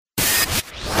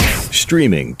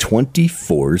Streaming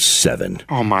 24/7.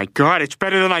 Oh my God, it's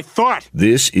better than I thought.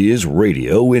 This is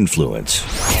Radio Influence.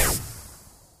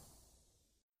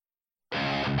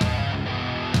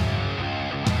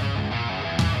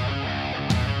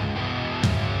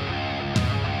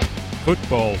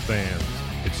 Football fans,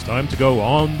 it's time to go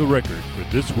on the record for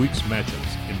this week's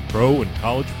matchups in pro and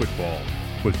college football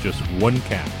with just one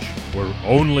catch. We're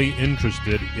only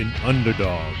interested in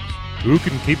underdogs. Who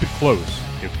can keep it close,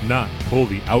 if not pull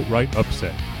the outright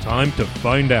upset? Time to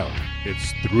find out.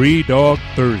 It's Three Dog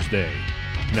Thursday.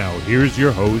 Now here's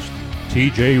your host,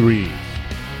 TJ Reeves.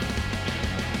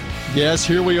 Yes,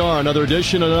 here we are, another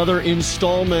edition, another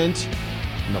installment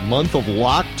in the month of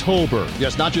Locktober.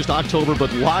 Yes, not just October, but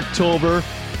Locktober,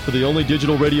 for the only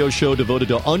digital radio show devoted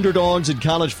to underdogs in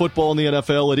college football in the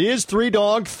NFL. It is Three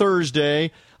Dog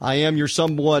Thursday. I am your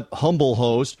somewhat humble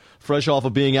host, fresh off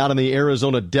of being out in the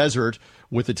Arizona desert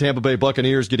with the Tampa Bay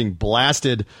Buccaneers getting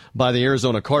blasted by the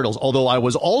Arizona Cardinals, although I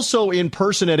was also in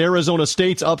person at Arizona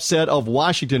State's upset of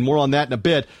Washington. More on that in a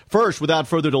bit. First, without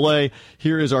further delay,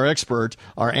 here is our expert,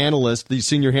 our analyst, the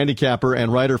senior handicapper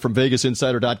and writer from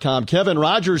VegasInsider.com. Kevin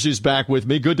Rogers is back with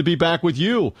me. Good to be back with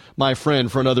you, my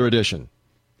friend, for another edition.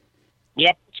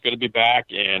 Yep, it's good to be back,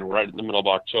 and we're right in the middle of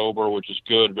October, which is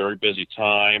good, very busy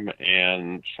time,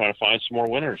 and trying to find some more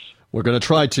winners. We're going to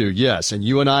try to, yes. And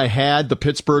you and I had the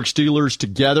Pittsburgh Steelers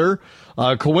together.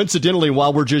 Coincidentally,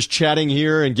 while we're just chatting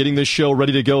here and getting this show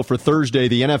ready to go for Thursday,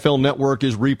 the NFL Network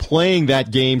is replaying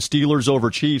that game, Steelers over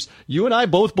Chiefs. You and I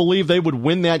both believe they would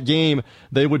win that game.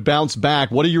 They would bounce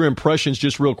back. What are your impressions,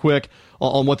 just real quick,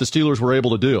 on what the Steelers were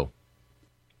able to do?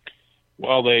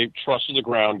 Well, they trusted the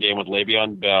ground game with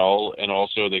Le'Veon Bell, and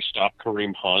also they stopped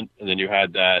Kareem Hunt. And then you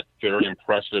had that very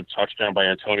impressive touchdown by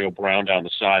Antonio Brown down the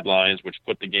sidelines, which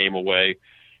put the game away.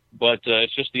 But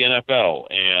it's just the NFL.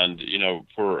 And, you know,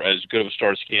 for as good of a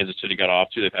start as Kansas City got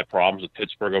off to, they've had problems with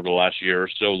Pittsburgh over the last year or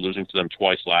so, losing to them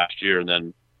twice last year. And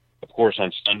then, of course,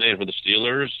 on Sunday for the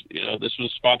Steelers, you know, this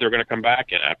was a spot they were going to come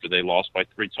back in after they lost by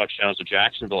 3 touchdowns to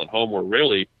Jacksonville at home, where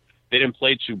really they didn't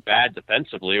play too bad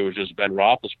defensively. It was just Ben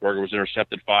Roethlisberger was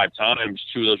intercepted 5 times.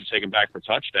 2 of those were taken back for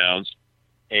touchdowns.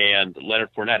 And Leonard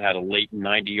Fournette had a late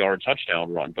 90-yard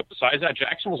touchdown run. But besides that,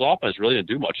 Jacksonville's offense really didn't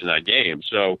do much in that game.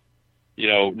 So, you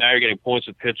know, now you're getting points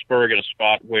with Pittsburgh in a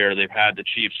spot where they've had the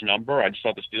Chiefs' number. I just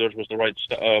thought the Steelers was the right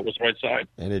side.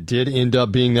 And it did end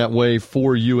up being that way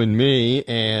for you and me.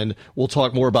 And we'll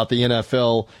talk more about the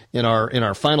NFL in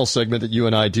our final segment that you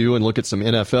and I do, and look at some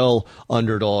NFL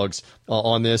underdogs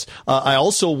on this. I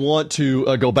also want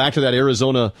to go back to that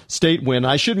Arizona State win.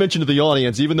 I should mention to the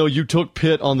audience, even though you took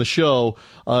Pitt on the show,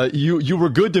 you were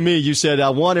good to me. You said, I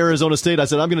want Arizona State. I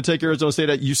said, I'm going to take Arizona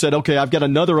State. You said, okay, I've got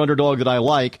another underdog that I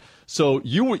like. So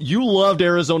you loved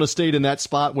Arizona State in that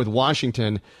spot with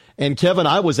Washington. And Kevin,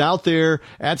 I was out there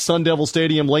at Sun Devil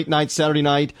Stadium late night Saturday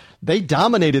night. They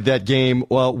dominated that game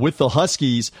with the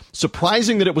Huskies.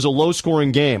 Surprising that it was a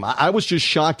low-scoring game. I was just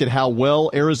shocked at how well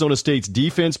Arizona State's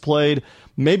defense played.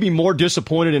 Maybe more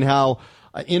disappointed in how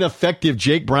ineffective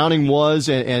Jake Browning was,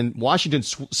 and Washington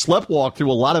sleptwalked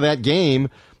through a lot of that game.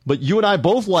 But you and I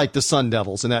both liked the Sun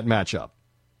Devils in that matchup.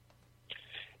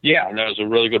 Yeah, and that was a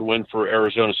really good win for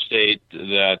Arizona State.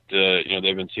 That you know,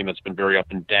 they've been a team that's been very up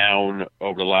and down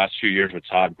over the last few years with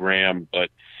Todd Graham. But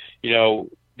you know,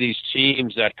 these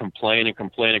teams that complain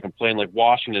like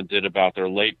Washington did about their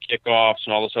late kickoffs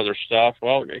and all this other stuff,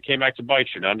 well, it came back to bite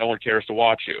you. Now no one cares to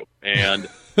watch you, and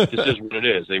this is what it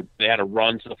is. They had a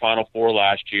run to the Final Four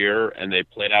last year, and they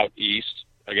played out east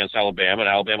against Alabama, and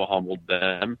Alabama humbled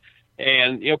them.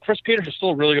 And you know, Chris Peters is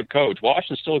still a really good coach.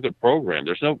 Washington's still a good program.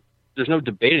 There's no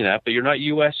debating that, but you're not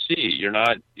USC. You're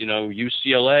not, you know,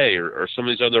 UCLA or some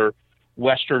of these other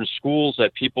Western schools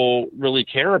that people really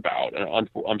care about. And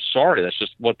I'm sorry, that's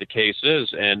just what the case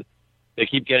is. And they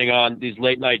keep getting on these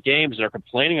late night games and they're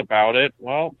complaining about it.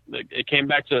 Well, it came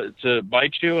back to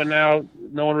bite you, and now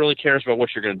no one really cares about what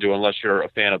you're going to do unless you're a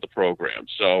fan of the program.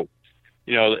 So,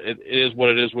 you know, it is what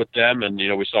it is with them. And, you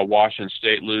know, we saw Washington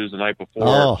State lose the night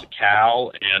before to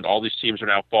Cal, and all these teams are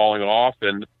now falling off.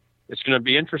 And it's going to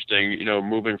be interesting, you know,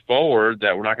 moving forward,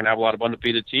 that we're not going to have a lot of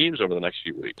undefeated teams over the next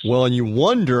few weeks. Well, and you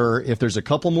wonder if there's a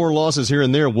couple more losses here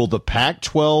and there, will the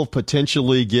Pac-12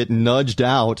 potentially get nudged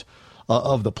out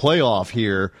of the playoff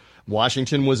here?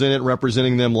 Washington was in it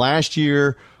representing them last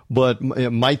year, but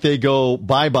might they go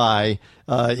bye-bye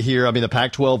here. I mean, the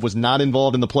Pac-12 was not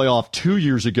involved in the playoff 2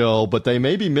 years ago, but they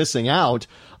may be missing out,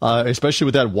 especially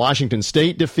with that Washington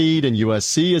State defeat, and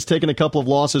USC has taken a couple of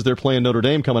losses. They're playing Notre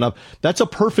Dame coming up. That's a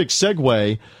perfect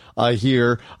segue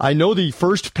here. I know the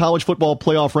first college football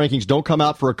playoff rankings don't come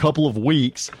out for a couple of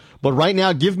weeks, but right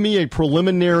now, give me a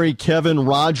preliminary Kevin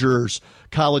Rogers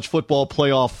college football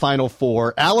playoff Final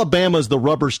Four. Alabama's the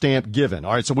rubber stamp given.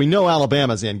 All right, so we know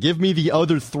Alabama's in. Give me the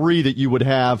other three that you would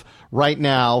have right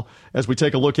now as we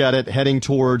take a look at it heading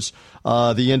towards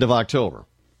the end of October.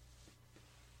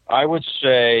 I would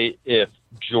say if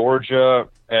Georgia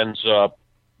ends up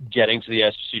getting to the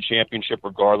SEC championship,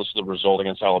 regardless of the result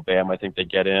against Alabama, I think they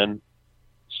get in.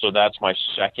 So that's my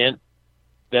second.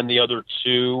 Then the other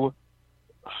two,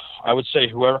 I would say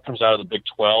whoever comes out of the Big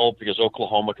 12, because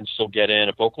Oklahoma can still get in.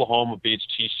 If Oklahoma beats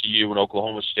TCU and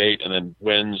Oklahoma State and then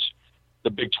wins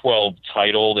the Big 12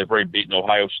 title, they've already beaten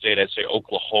Ohio State, I'd say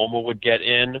Oklahoma would get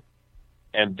in.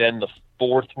 And then the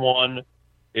fourth one,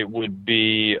 it would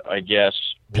be, I guess,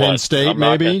 Penn State,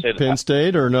 maybe? Penn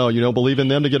State, or no? You don't believe in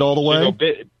them to get all the way?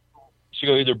 Should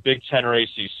go either Big 10 or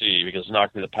ACC, because it's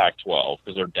not going to be the Pac-12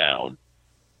 because they're down.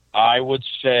 I would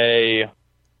say,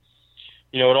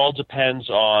 it all depends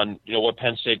on, what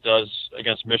Penn State does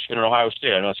against Michigan and Ohio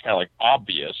State. I know it's kind of like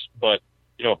obvious, but,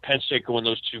 if Penn State can win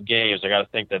those two games, I got to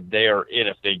think that they are in.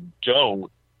 If they don't,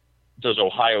 does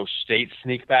Ohio State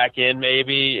sneak back in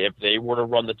maybe if they were to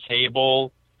run the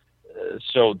table?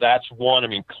 So that's one. I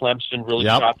mean, Clemson really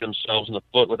shot themselves in the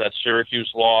foot with that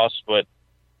Syracuse loss, but,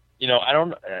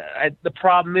 the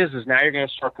problem is now you're going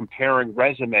to start comparing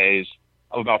resumes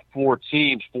of about 4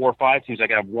 or 5 teams that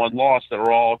can have one loss that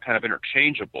are all kind of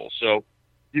interchangeable. So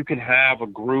you can have a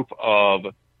group of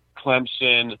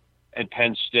Clemson and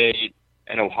Penn State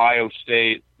and Ohio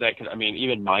State that can,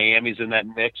 even Miami's in that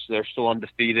mix. They're still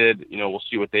undefeated. We'll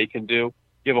see what they can do.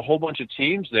 You have a whole bunch of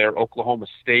teams there, Oklahoma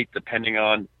State, depending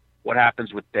on what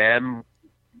happens with them.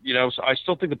 So I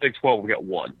still think the Big 12 will get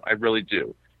one. I really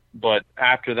do. But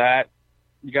after that,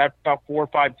 you got about 4 or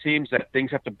 5 teams that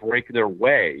things have to break their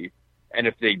way. And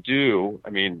if they do,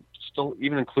 still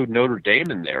even include Notre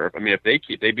Dame in there. If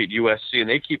they beat USC and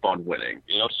they keep on winning,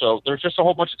 so there's just a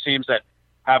whole bunch of teams that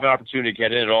have an opportunity to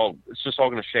get in. It's just all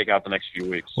going to shake out the next few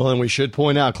weeks. Well, and we should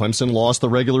point out, Clemson lost the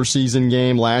regular season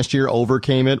game last year,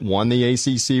 overcame it, won the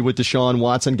ACC with Deshaun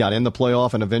Watson, got in the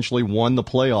playoff, and eventually won the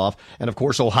playoff. And, of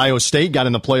course, Ohio State got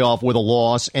in the playoff with a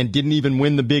loss and didn't even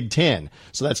win the Big Ten.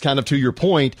 So that's kind of to your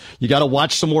point. You got to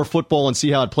watch some more football and see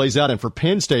how it plays out. And for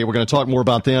Penn State, we're going to talk more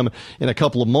about them in a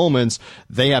couple of moments.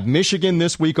 They have Michigan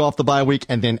this week off the bye week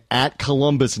and then at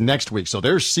Columbus next week. So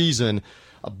their season,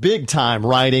 a big-time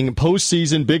riding,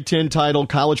 postseason, Big Ten title,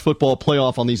 college football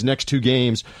playoff on these next 2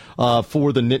 games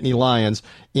for the Nittany Lions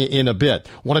in a bit.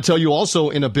 Want to tell you also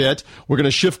in a bit, we're going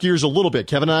to shift gears a little bit.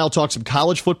 Kevin and I will talk some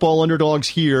college football underdogs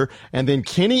here, and then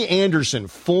Kenny Anderson,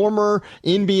 former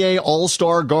NBA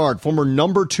All-Star guard, former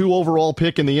number 2 overall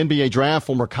pick in the NBA draft,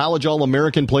 former college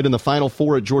All-American, played in the Final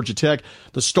Four at Georgia Tech.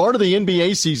 The start of the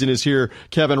NBA season is here,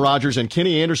 Kevin Rogers, and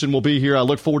Kenny Anderson will be here. I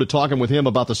look forward to talking with him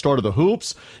about the start of the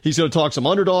hoops. He's going to talk some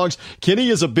underdogs. Kenny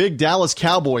is a big Dallas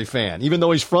Cowboy fan, even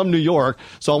though he's from New York.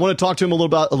 So I want to talk to him a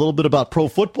little bit about pro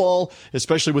football,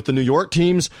 especially with the New York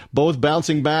teams both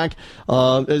bouncing back.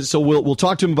 So we'll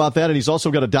talk to him about that, and he's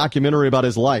also got a documentary about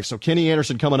his life. So Kenny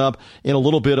Anderson coming up in a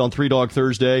little bit on Three Dog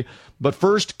Thursday. But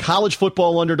first, college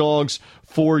football underdogs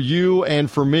for you and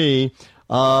for me.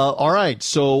 All right,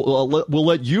 so we'll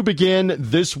let you begin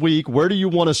this week. Where do you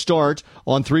want to start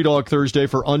on Three Dog Thursday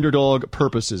for underdog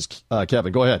purposes?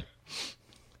 Kevin, go ahead.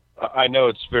 I know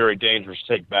it's very dangerous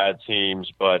to take bad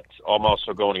teams, but I'm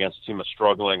also going against a team that's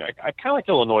struggling. I kind of like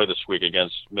Illinois this week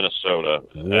against Minnesota.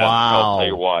 Wow. I'll tell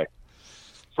you why.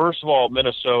 First of all,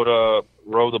 Minnesota,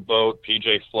 row the boat,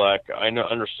 PJ Fleck. I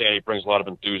understand he brings a lot of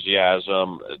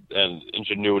enthusiasm and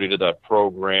ingenuity to that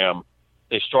program.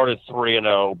 They started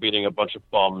 3-0, beating a bunch of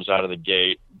bums out of the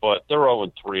gate, but they're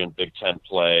 0-3 in Big Ten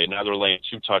play. Now they're laying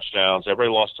 2 touchdowns.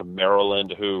 Everybody lost to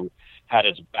Maryland, who had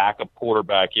its backup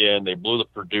quarterback in. They blew the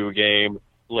Purdue game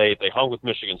late. They hung with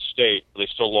Michigan State. They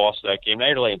still lost that game. Now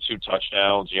you're laying 2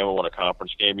 touchdowns. You haven't won a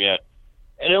conference game yet.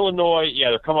 And Illinois,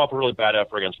 they're coming off a really bad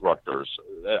effort against Rutgers.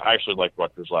 I actually liked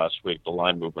Rutgers last week. The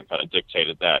line movement kind of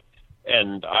dictated that.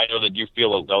 And I know that you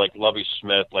feel like Lovie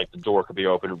Smith, like the door could be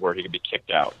open where he could be kicked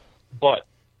out. But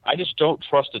I just don't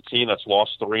trust a team that's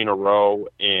lost 3 in a row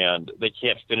and they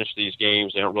can't finish these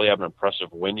games. They don't really have an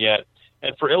impressive win yet.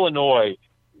 And for Illinois,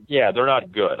 they're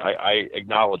not good. I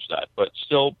acknowledge that. But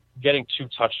still getting 2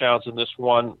 touchdowns in this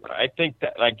one, I think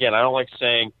that, again, I don't like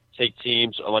saying take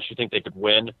teams unless you think they could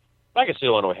win. I can see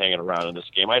Illinois hanging around in this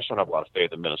game. I just don't have a lot of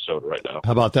faith in Minnesota right now.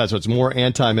 How about that? So it's more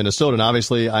anti-Minnesota. And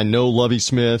obviously, I know Lovie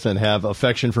Smith and have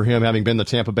affection for him, having been the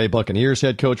Tampa Bay Buccaneers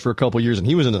head coach for a couple years. And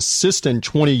he was an assistant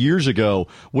 20 years ago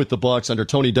with the Bucs under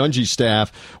Tony Dungy's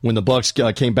staff when the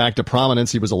Bucs came back to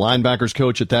prominence. He was a linebackers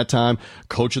coach at that time,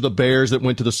 coach of the Bears that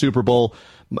went to the Super Bowl.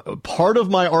 Part of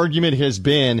my argument has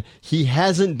been he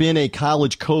hasn't been a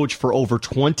college coach for over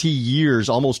 20 years,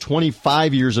 almost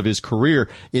 25 years of his career.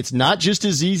 It's not just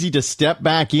as easy to step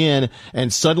back in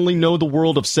and suddenly know the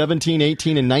world of 17,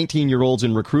 18, and 19-year-olds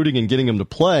in recruiting and getting them to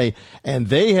play. And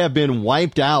they have been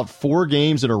wiped out 4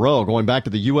 games in a row, going back to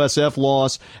the USF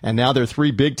loss, and now their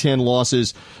 3 Big Ten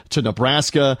losses to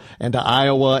Nebraska and to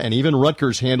Iowa, and even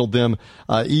Rutgers handled them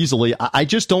easily. I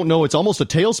just don't know. It's almost a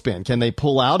tailspin. Can they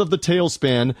pull out of the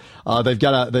tailspin? They've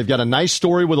got a nice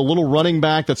story with a little running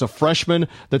back that's a freshman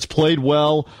that's played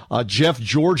well. Jeff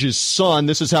George's son.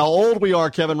 This is how old we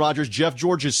are, Kevin Rogers. Jeff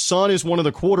George's son is one of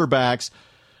the quarterbacks.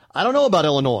 I don't know about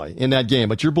Illinois in that game,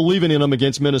 but you're believing in them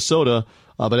against Minnesota.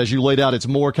 But as you laid out, it's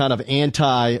more kind of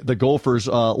anti the Gophers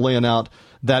laying out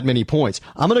that many points.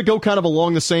 I'm going to go kind of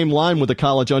along the same line with the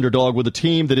college underdog with a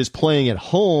team that is playing at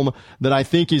home that I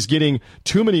think is getting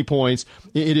too many points.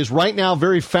 It is right now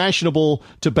very fashionable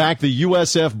to back the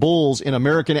USF Bulls in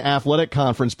American Athletic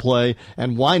Conference play,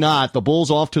 and why not? The Bulls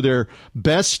off to their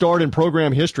best start in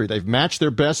program history. They've matched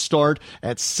their best start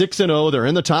at 6-0. They're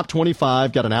in the top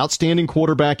 25, got an outstanding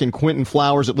quarterback in Quentin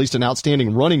Flowers, at least an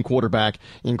outstanding running quarterback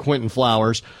in Quentin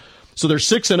Flowers. So they're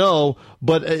 6-0,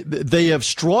 but they have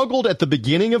struggled at the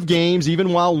beginning of games,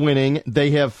 even while winning.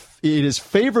 It has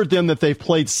favored them that they've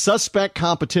played suspect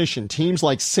competition. Teams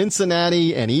like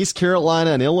Cincinnati and East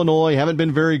Carolina and Illinois haven't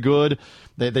been very good.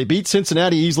 They beat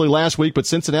Cincinnati easily last week, but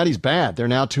Cincinnati's bad. They're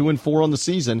now 2-4 on the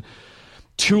season.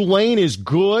 Tulane is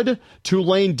good.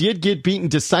 Tulane did get beaten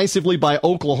decisively by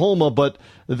Oklahoma, but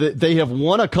they have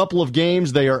won a couple of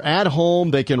games. They are at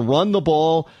home. They can run the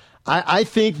ball. I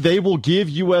think they will give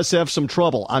USF some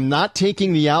trouble. I'm not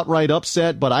taking the outright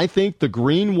upset, but I think the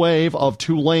green wave of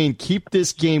Tulane keep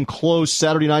this game close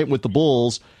Saturday night with the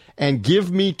Bulls and give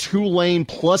me Tulane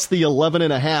plus the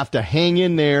 11.5 to hang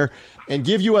in there and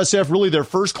give USF really their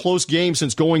first close game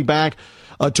since going back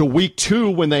to week 2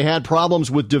 when they had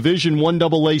problems with Division I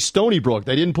AA Stony Brook.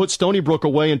 They didn't put Stony Brook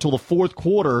away until the fourth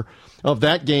quarter of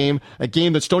that game, a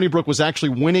game that Stony Brook was actually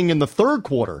winning in the third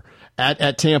quarter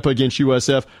at Tampa against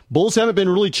USF. Bulls haven't been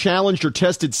really challenged or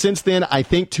tested since then. I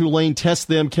think Tulane tests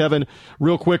them, Kevin,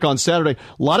 real quick on Saturday.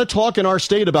 A lot of talk in our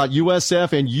state about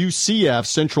USF and UCF,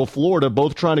 Central Florida,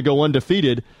 both trying to go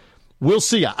undefeated. We'll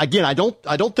see. Again, I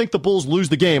don't think the Bulls lose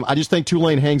the game. I just think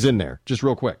Tulane hangs in there, just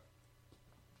real quick.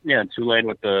 Yeah, and Tulane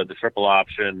with the triple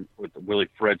option with Willie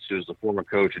Fritz, who's the former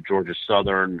coach at Georgia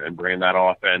Southern, and bringing that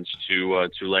offense to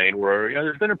Tulane, where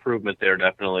there's been improvement there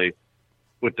definitely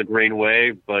with the Green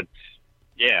Wave. But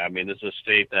yeah, I mean, this is a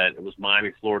state that it was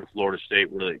Miami, Florida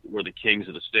State were the kings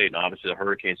of the state, and obviously the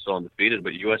Hurricanes still undefeated.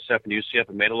 But USF and UCF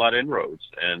have made a lot of inroads,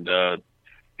 and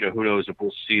who knows if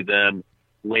we'll see them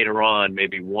later on.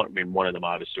 Maybe one of them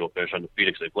obviously will finish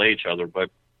undefeated because they play each other,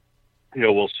 but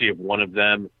we'll see if one of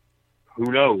them. Who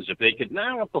knows if they could? I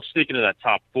don't know if they'll sneak into that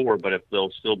top 4, but if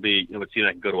they'll still be, a team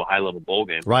that can go to a high-level bowl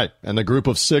game. Right, and the group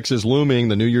of 6 is looming.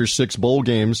 The New Year's 6 bowl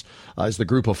games is the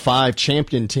group of 5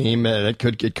 champion team. It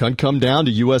could come down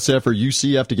to USF or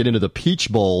UCF to get into the Peach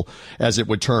Bowl, as it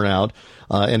would turn out.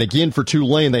 And again, for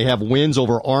Tulane, they have wins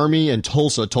over Army and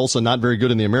Tulsa. Tulsa not very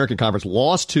good in the American Conference.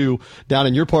 Lost to, down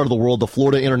in your part of the world, the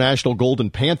Florida International Golden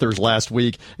Panthers last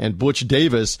week, and Butch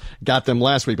Davis got them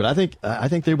last week. But I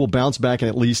think they will bounce back and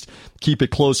at least keep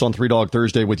it close on Three Dog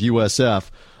Thursday with USF.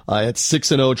 At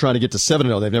 6-0, trying to get to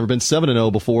 7-0. They've never been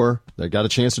 7-0 before. They got a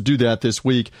chance to do that this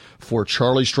week for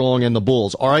Charlie Strong and the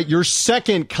Bulls. All right, your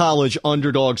second college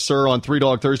underdog, sir, on Three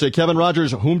Dog Thursday. Kevin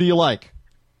Rogers, whom do you like?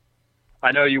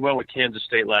 I know you went with Kansas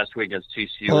State last week against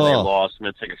TCU and they lost. I'm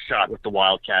going to take a shot with the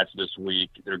Wildcats this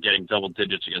week. They're getting double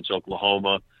digits against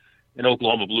Oklahoma. And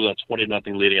Oklahoma blew that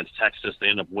 20-0 lead against Texas. They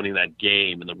end up winning that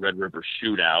game in the Red River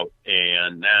Shootout.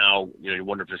 And now, you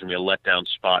wonder if there's going to be a letdown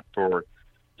spot for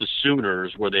the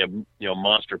Sooners where they have,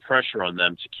 monster pressure on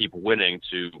them to keep winning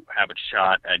to have a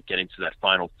shot at getting to that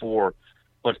Final Four.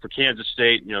 But for Kansas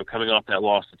State, coming off that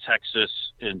loss to Texas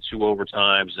in 2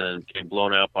 overtimes and getting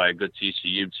blown out by a good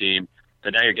TCU team,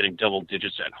 that now you're getting double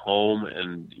digits at home.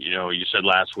 And, you said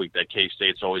last week that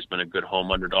K-State's always been a good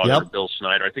home underdog for Bill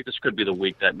Snyder. I think this could be the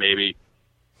week that maybe,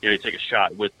 you take a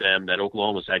shot with them, that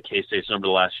Oklahoma's had K-State's number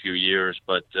the last few years.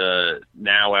 But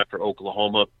now after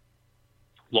Oklahoma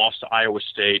lost to Iowa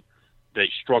State, they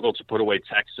struggled to put away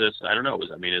Texas. I don't know.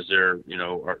 Is there,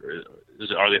 is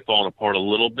Are they falling apart a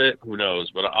little bit? Who knows?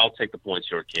 But I'll take the points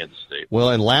here at Kansas State. Well,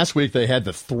 and last week they had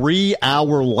the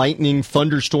 3-hour lightning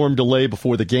thunderstorm delay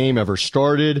before the game ever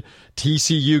started.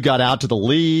 TCU got out to the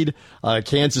lead.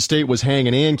 Kansas State was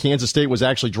hanging in. Kansas State was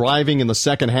actually driving in the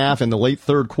second half in the late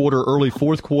third quarter, early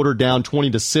fourth quarter, down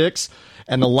 20-6.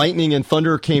 And the Lightning and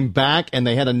Thunder came back, and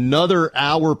they had another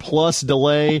hour-plus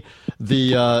delay.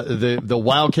 The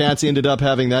Wildcats ended up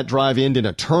having that drive end in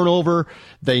a turnover.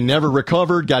 They never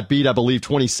recovered, got beat, I believe,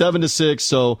 27-6.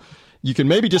 So you can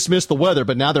maybe dismiss the weather,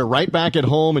 but now they're right back at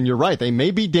home, and you're right. They may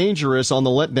be dangerous on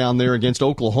the letdown there against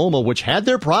Oklahoma, which had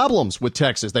their problems with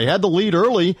Texas. They had the lead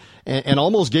early and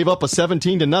almost gave up a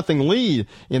 17-0 lead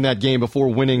in that game before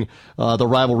winning the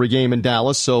rivalry game in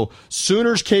Dallas. So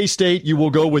Sooners, K-State, you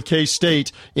will go with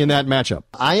K-State in that matchup.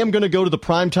 I am going to go to the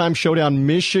primetime showdown,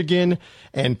 Michigan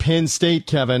and Penn State,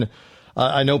 Kevin.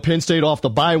 I know Penn State off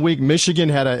the bye week. Michigan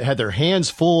had their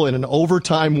hands full in an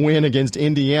overtime win against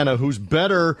Indiana, who's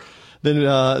better than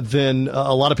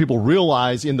a lot of people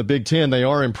realize in the Big Ten. They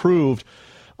are improved.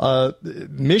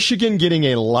 Michigan getting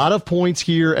a lot of points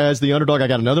here as the underdog. I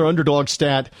got another underdog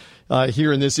stat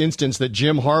here in this instance that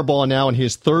Jim Harbaugh now in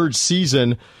his third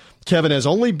season, Kevin, has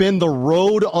only been the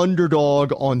road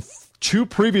underdog on 2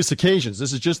 previous occasions.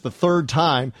 This is just the third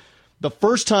time. The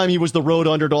first time he was the road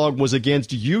underdog was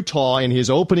against Utah in his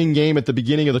opening game at the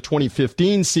beginning of the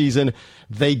 2015 season.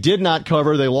 They did not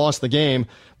cover. They lost the game.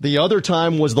 The other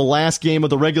time was the last game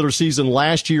of the regular season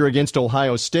last year against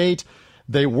Ohio State.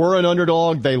 They were an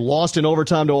underdog. They lost in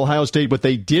overtime to Ohio State, but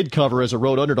they did cover as a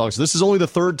road underdog. So this is only the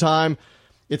third time.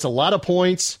 It's a lot of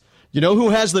points. You know who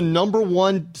has the number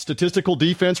 1 statistical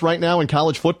defense right now in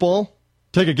college football?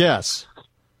 Take a guess.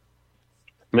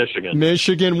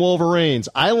 Michigan Wolverines.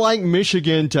 I like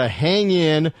Michigan to hang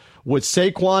in with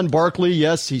Saquon Barkley.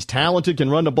 Yes, he's talented, can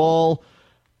run the ball.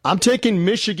 I'm taking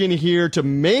Michigan here to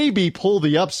maybe pull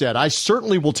the upset. I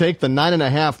certainly will take the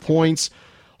 9.5 points.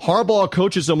 Harbaugh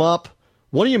coaches them up.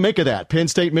 What do you make of that? Penn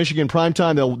State, Michigan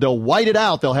primetime. They'll white it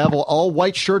out. They'll have all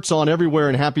white shirts on everywhere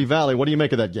in Happy Valley. What do you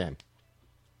make of that game?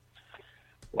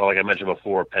 Well, like I mentioned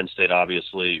before, Penn State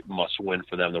obviously must win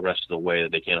for them the rest of the way.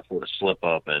 That they can't afford a slip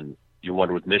up. And you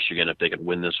wonder with Michigan if they could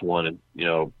win this one and,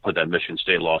 put that Michigan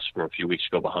State loss from a few weeks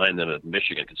ago behind them, if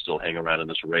Michigan can still hang around in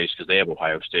this race because they have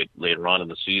Ohio State later on in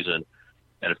the season.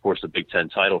 And, of course, the Big Ten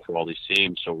title for all these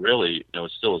teams. So, really,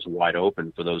 it still is wide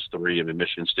open for those 3. I mean,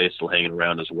 Michigan State's still hanging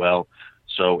around as well.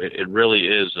 So it really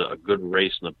is a good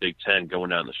race in the Big Ten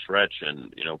going down the stretch.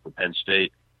 And, for Penn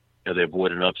State, they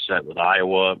avoided an upset with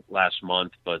Iowa last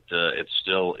month, but it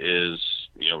still is,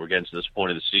 we're getting to this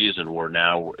point of the season where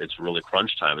now it's really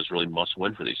crunch time. It's really must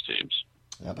win for these teams.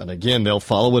 Yep, and again, they'll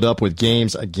follow it up with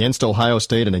games against Ohio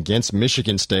State and against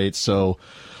Michigan State. So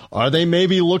are they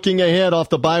maybe looking ahead off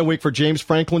the bye week for James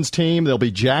Franklin's team? They'll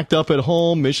be jacked up at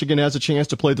home. Michigan has a chance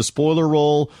to play the spoiler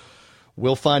role.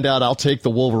 We'll find out. I'll take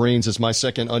the Wolverines as my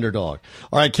second underdog.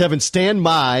 All right, Kevin, stand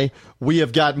by. We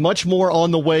have got much more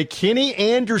on the way. Kenny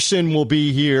Anderson will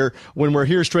be here when we're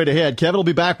here straight ahead. Kevin will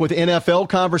be back with NFL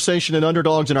conversation and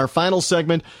underdogs in our final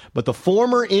segment. But the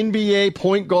former NBA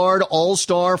point guard,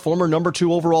 all-star, former number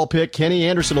 2 overall pick, Kenny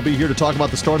Anderson will be here to talk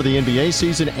about the start of the NBA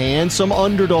season and some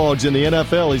underdogs in the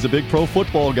NFL. He's a big pro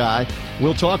football guy.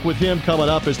 We'll talk with him coming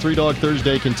up as 3 Dog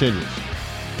Thursday continues.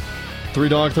 3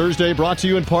 Dog Thursday brought to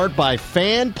you in part by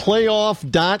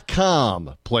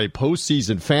FanPlayoff.com. Play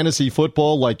postseason fantasy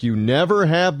football like you never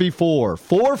have before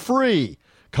for free.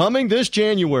 Coming this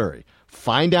January.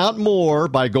 Find out more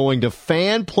by going to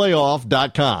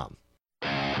FanPlayoff.com. The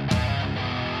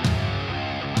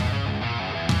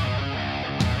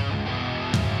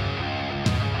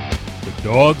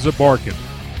dogs are barking.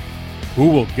 Who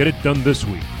will get it done this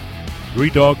week? 3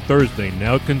 Dog Thursday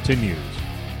now continues.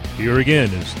 Here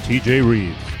again is TJ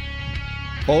Reeves.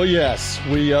 Oh, yes.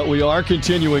 We are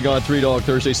continuing on 3 Dog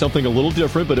Thursday, something a little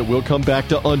different, but it will come back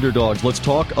to underdogs. Let's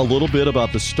talk a little bit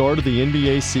about the start of the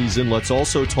NBA season. Let's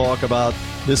also talk about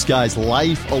this guy's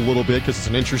life a little bit because it's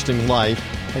an interesting life,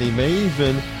 and he may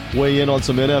even weigh in on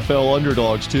some NFL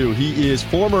underdogs, too. He is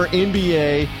former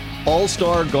NBA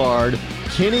All-Star guard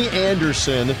Kenny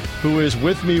Anderson, who is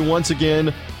with me once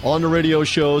again on the radio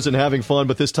shows and having fun,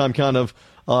 but this time kind of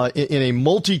in a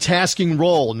multitasking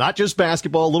role, not just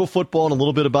basketball, a little football, and a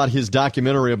little bit about his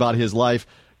documentary about his life.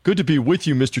 Good to be with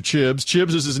you, Mr. Chibbs.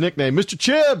 Chibbs is his nickname. Mr.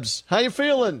 Chibbs, how you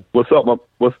feeling? What's up, my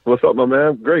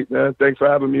man? Great, man. Thanks for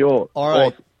having me on. All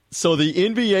right. Awesome. So the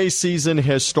NBA season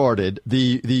has started.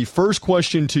 The first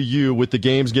question to you with the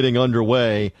games getting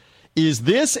underway, is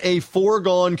this a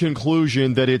foregone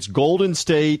conclusion that it's Golden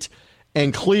State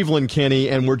and Cleveland, Kenny,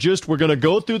 and we're going to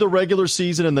go through the regular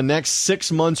season in the next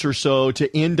 6 months or so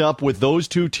to end up with those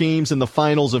two teams in the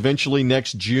finals eventually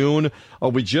next June. Are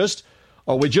we just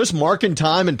marking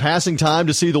time and passing time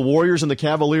to see the Warriors and the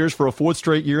Cavaliers for a fourth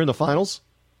straight year in the finals?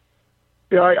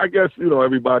 Yeah, I guess,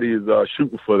 everybody is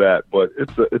shooting for that, but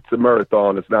it's a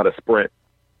marathon. It's not a sprint.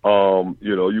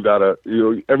 You gotta,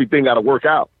 everything gotta work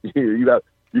out. you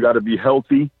got to be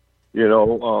healthy.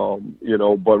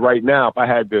 But right now, if I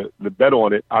had to bet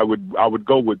on it, I would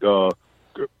go with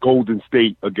Golden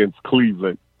State against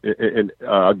Cleveland. And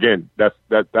again, that's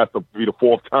be the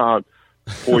fourth time,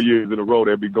 4 years in a row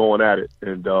they'll be going at it.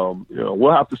 And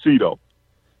we'll have to see though.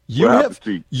 You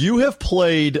have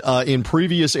played in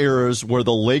previous eras where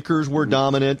the Lakers were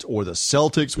dominant or the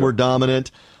Celtics were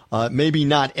dominant. Maybe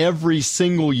not every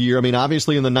single year. I mean,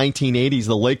 obviously in the 1980s,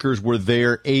 the Lakers were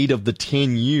there 8 of the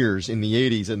 10 years in the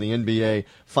 80s in the NBA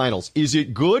Finals. Is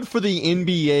it good for the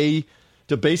NBA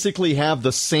to basically have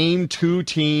the same two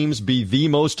teams be the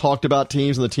most talked about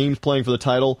teams and the teams playing for the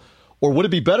title? Or would it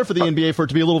be better for the NBA for it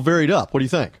to be a little varied up? What do you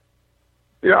think?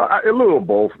 Yeah, a little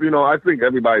both. I think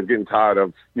everybody's getting tired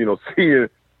of, seeing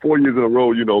 4 years in a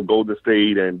row, Golden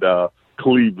State and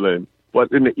Cleveland.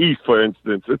 But in the East, for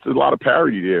instance, it's a lot of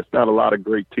parity there. It's not a lot of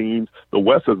great teams. The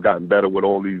West has gotten better with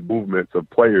all these movements of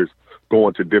players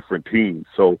going to different teams.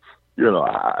 So,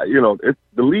 the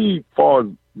league, as far as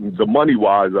the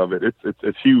money-wise of it,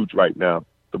 it's huge right now.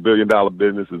 The billion-dollar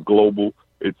business is global.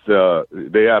 It's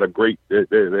they're at a great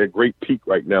peak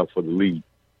right now for the league.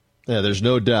 Yeah, there's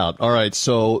no doubt. All right,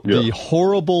 so the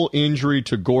horrible injury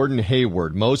to Gordon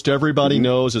Hayward. Most everybody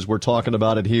knows, as we're talking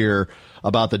about it here,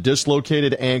 about the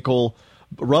dislocated ankle.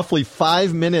 Roughly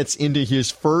 5 minutes into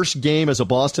his first game as a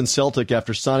Boston Celtic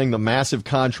after signing the massive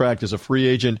contract as a free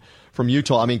agent from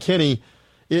Utah. I mean, Kenny,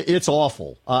 it's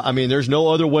awful. There's no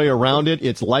other way around it.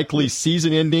 It's likely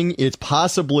season-ending. It's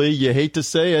possibly, you hate to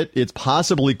say it, it's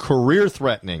possibly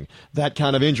career-threatening, that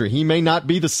kind of injury. He may not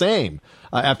be the same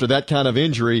after that kind of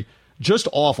injury. Just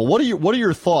awful. What are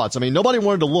your thoughts? I mean, nobody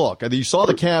wanted to look. You saw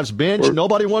the Cavs bench.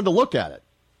 Nobody wanted to look at it.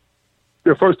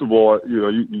 Yeah, first of all,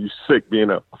 you're sick being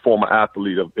a former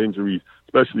athlete of injuries,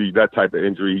 especially that type of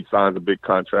injury. He signs a big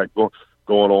contract,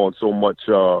 going on so much,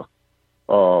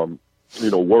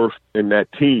 worth in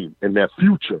that team, in that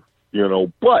future,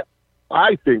 But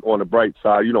I think on the bright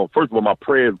side, first of all, my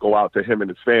prayers go out to him and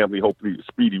his family, hopefully a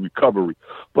speedy recovery.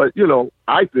 But,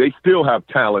 they still have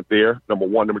talent there, number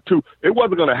one. Number two, it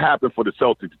wasn't going to happen for the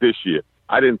Celtics this year.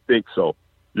 I didn't think so,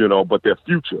 but their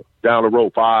future down the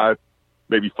road, 5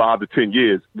 to 10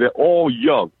 years, they're all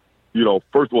young.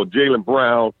 First of all, Jaylen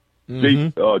Brown,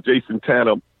 Jason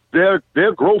Tatum, their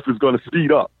growth is going to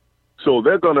speed up. So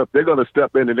they're gonna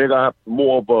step in and they're gonna have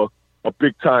more of a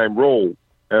big time role.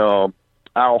 Al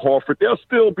Horford, they'll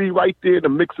still be right there in the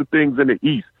mix of things in the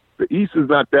East. The East is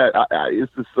not that.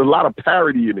 It's just a lot of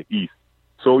parity in the East.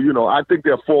 So I think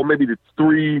they'll fall maybe to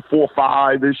 3, 4,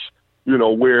 5-ish.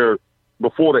 Where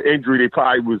before the injury they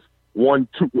probably was 1,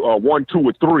 2,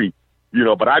 or 3.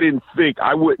 But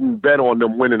I wouldn't bet on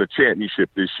them winning a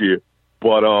championship this year.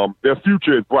 But their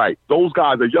future is bright. Those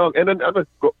guys are young. And then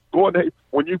Gordon,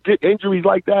 when you get injuries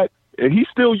like that, and he's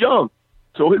still young,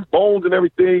 so his bones and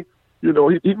everything,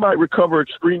 he might recover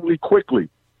extremely quickly,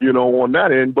 on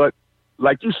that end. But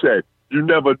like you said, you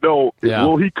never know. Yeah.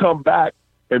 Will he come back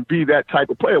and be that type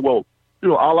of player? Well, a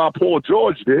la Paul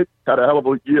George did. Had a hell of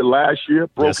a year last year,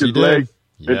 broke his leg.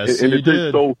 Yes, he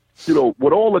did. So,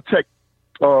 with all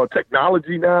the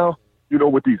technology now,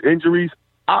 with these injuries,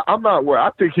 I'm not worried.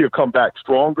 I think he'll come back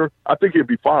stronger. I think he'll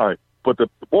be fine. But the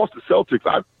Boston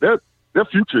Celtics, their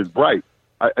future is bright.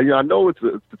 I know it's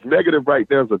negative right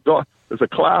there. There's a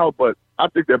cloud, but I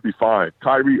think they'll be fine.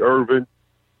 Kyrie Irving,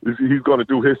 he's going to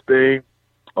do his thing.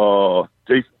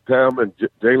 Jason Tatum and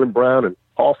Jaylen Brown and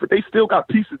Horford, they still got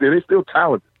pieces there. They're still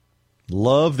talented.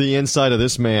 Love the insight of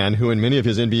this man, who in many of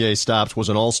his NBA stops was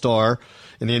an all-star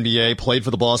in the NBA, played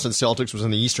for the Boston Celtics, was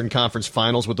in the Eastern Conference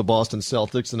Finals with the Boston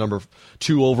Celtics, the number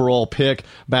 2 overall pick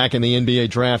back in the NBA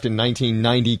draft in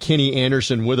 1990. Kenny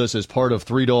Anderson with us as part of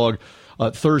Three Dog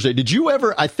Thursday. Did you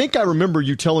ever, I think I remember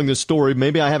you telling this story,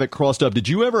 maybe I have it crossed up, did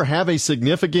you ever have a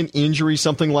significant injury,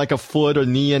 something like a foot, a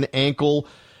knee, an ankle?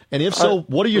 And if so,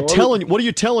 what are you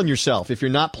telling yourself if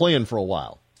you're not playing for a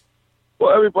while?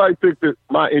 Well, everybody thinks that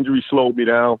my injury slowed me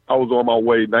down. I was on my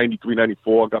way, 93,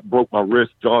 94. Broke my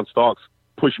wrist. John Starks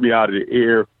pushed me out of the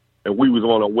air, and we was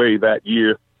on our way that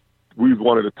year. We was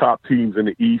one of the top teams in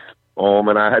the East,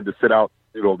 and I had to sit out,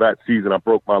 that season. I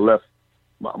broke my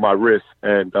wrist,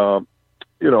 and,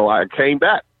 I came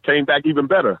back even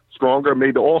better, stronger,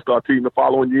 made the All-Star team the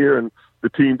following year, and the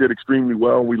team did extremely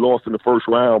well. We lost in the first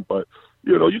round, but,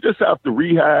 you just have to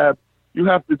rehab. You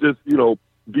have to just,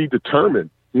 be determined.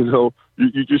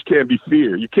 You just can't be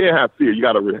fear. You can't have fear. You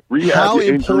got to rehab. How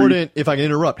your important, injury. if I can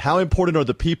interrupt, how important are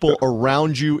the people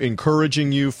around you,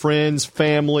 encouraging you, friends,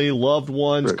 family, loved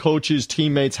ones, coaches,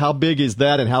 teammates? How big is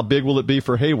that, and how big will it be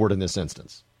for Hayward in this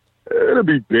instance? It'll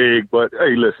be big, but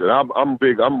hey, listen, I'm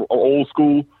big. I'm old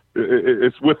school.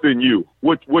 It's within you.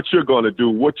 What you're going to do,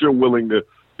 what you're willing to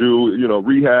do.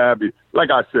 Rehab.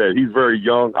 Like I said, he's very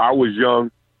young. I was young.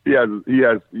 He has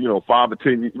 5 or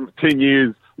 10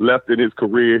 years left in his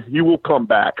career. He will come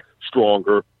back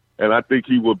stronger, and I think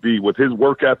he will be, with his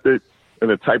work ethic and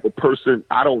the type of person.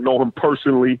 I don't know him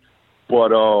personally, but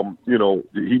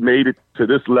he made it to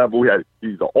this level.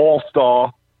 He's an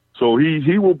all-star, so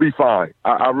he will be fine.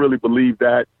 I really believe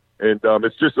that, and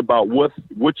it's just about what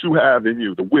you have in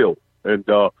you, the will. And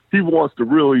he wants to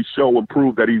really show and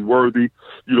prove that he's worthy.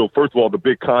 First of all, the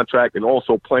big contract, and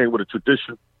also playing with a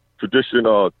tradition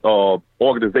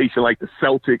organization like the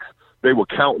Celtics. They were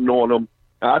counting on him.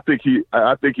 I think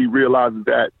he realizes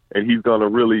that, and he's going to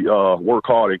really work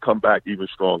hard and come back even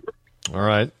stronger. All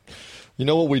right. You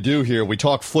know what we do here? We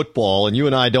talk football, and you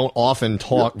and I don't often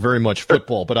talk very much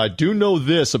football, but I do know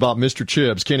this about Mr.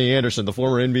 Chibbs, Kenny Anderson, the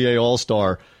former NBA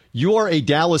All-Star. You are a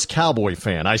Dallas Cowboy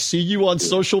fan. I see you on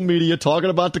social media talking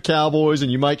about the Cowboys, and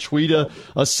you might tweet a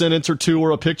sentence or two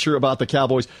or a picture about the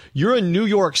Cowboys. You're a New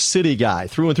York City guy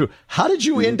through and through. How did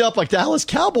you end up a Dallas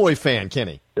Cowboy fan,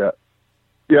 Kenny?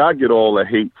 Yeah, I get all the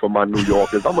hate from my New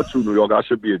Yorkers. I'm a true New Yorker. I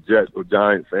should be a Jets or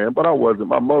Giants fan, but I wasn't.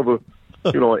 My mother,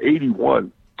 in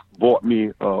 81, bought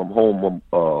me home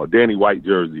a Danny White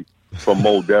jersey from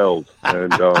Modell's.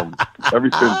 And ever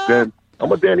since then,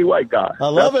 I'm a Danny White guy. I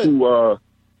love it.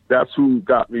 That's who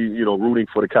got me, rooting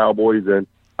for the Cowboys. And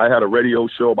I had a radio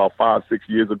show about 5-6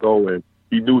 years ago, and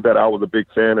he knew that I was a big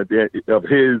fan of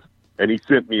his, and he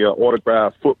sent me an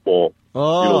autographed football.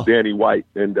 Danny White,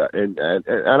 and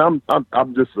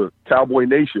I'm just a Cowboy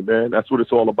Nation, man. That's what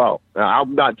it's all about. Now,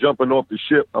 I'm not jumping off the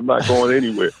ship. I'm not going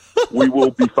anywhere. We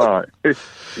will be fine.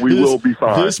 We will be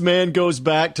fine. This man goes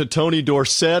back to Tony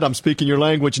Dorsett. I'm speaking your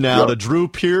language now. To Drew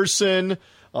Pearson.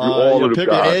 Pick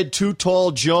Ed Too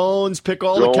Tall Jones. Pick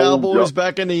all the Cowboys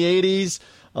back in the 80s.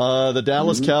 The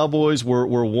Dallas Cowboys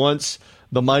were once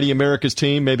the mighty America's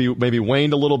team. Maybe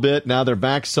waned a little bit. Now they're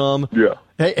back some. Yeah.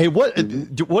 Hey, what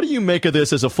do you make of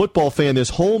this as a football fan, this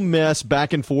whole mess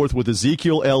back and forth with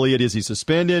Ezekiel Elliott? Is he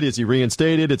suspended? Is he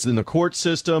reinstated? It's in the court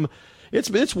system.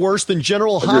 It's worse than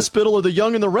General Hospital or The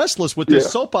Young and the Restless with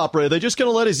this soap opera. Are they just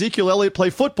going to let Ezekiel Elliott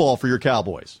play football for your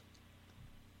Cowboys?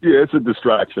 Yeah, it's a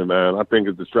distraction, man. I think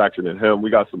it's a distraction in him. We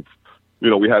got some,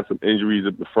 we had some injuries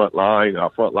at the front line.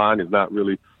 Our front line is not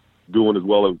really doing as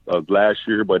well as last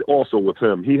year, but also with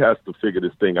him, he has to figure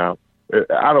this thing out.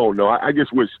 I don't know. I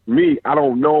just wish I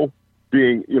don't know,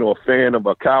 being, a fan of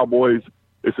a Cowboys,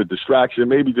 it's a distraction.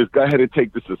 Maybe just go ahead and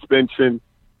take the suspension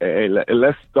and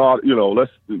let's start, we got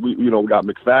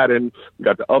McFadden, we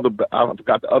got the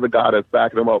other guy that's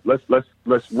backing him up. Let's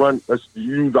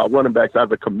use our running backs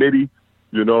as a committee.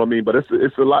 You know what I mean? But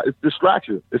it's a lot. It's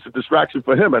distraction. It's a distraction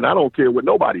for him, and I don't care what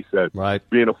nobody says. Right.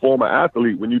 Being a former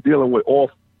athlete, when you're dealing with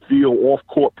off-field,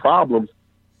 off-court problems,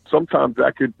 sometimes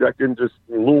that can just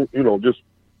just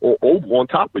over on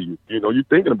top of you. You're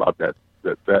thinking about that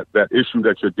issue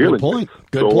that you're dealing with.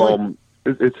 Good point.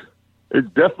 It's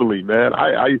definitely, man.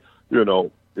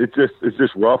 It's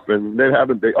just rough, and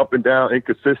they up and down,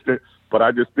 inconsistent. But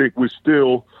I just think we're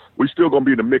still going to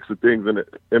be in the mix of things in the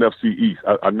NFC East.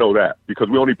 I know that because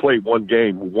we only played one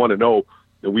game, 1-0,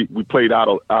 and we played out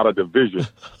of division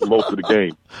most of the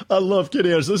game. I love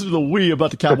Kenny Anderson. This is the we about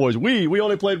the Cowboys. We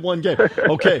only played one game.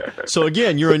 Okay, so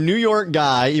again, you're a New York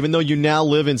guy, even though you now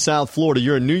live in South Florida.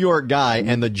 You're a New York guy,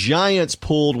 and the Giants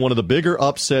pulled one of the bigger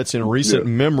upsets in recent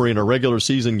memory in a regular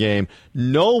season game.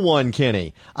 No one,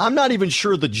 Kenny. I'm not even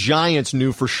sure the Giants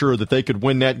knew for sure that they could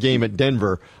win that game at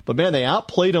Denver. But, man, they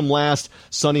outplayed them last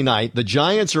Sunday night. The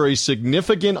Giants are a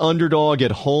significant underdog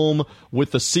at home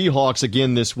with the Seahawks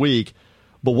again this week.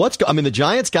 But the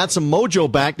Giants got some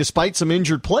mojo back despite some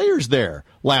injured players there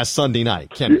last Sunday night,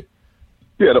 Kenny.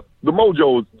 Yeah, the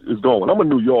mojo is going. I'm a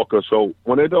New Yorker, so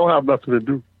when they don't have nothing to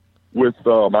do with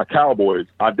my Cowboys,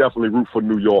 I definitely root for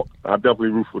New York. I definitely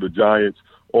root for the Giants,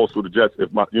 also the Jets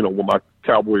when my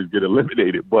Cowboys get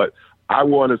eliminated. But I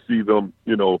want to see them,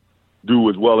 do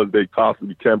as well as they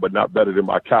possibly can, but not better than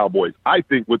my Cowboys. I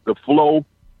think with the flow,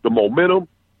 the momentum,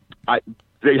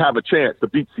 they have a chance to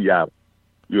beat Seattle.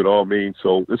 You know what I mean?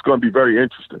 So it's going to be very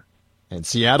interesting. And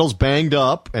Seattle's banged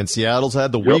up, and Seattle's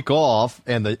had the week off,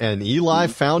 and Eli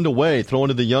found a way, throwing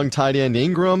to the young tight end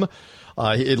Ingram.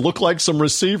 It looked like some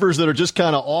receivers that are just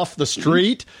kind of off the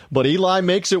street, but Eli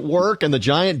makes it work, and the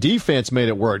Giant defense made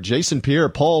it work. Jason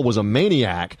Pierre-Paul was a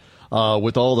maniac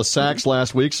with all the sacks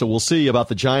last week, so we'll see about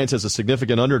the Giants as a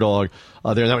significant underdog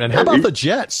there. And how about the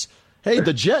Jets? Hey,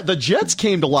 the Jets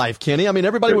came to life, Kenny. I mean,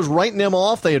 everybody was writing them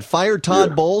off. They had fired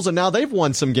Todd Bowles, and now they've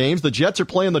won some games. The Jets are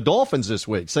playing the Dolphins this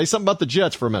week. Say something about the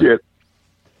Jets for a minute.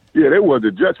 Yeah,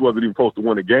 the Jets wasn't even supposed to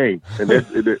win a game, and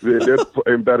they're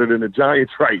playing better than the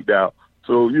Giants right now.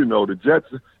 So, the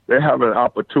Jets, they have an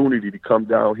opportunity to come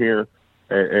down here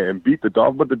and beat the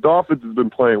Dolphins. But the Dolphins have been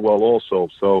playing well also.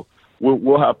 So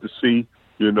we'll have to see,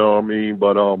 you know what I mean?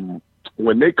 But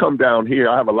when they come down here,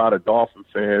 I have a lot of Dolphin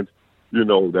fans,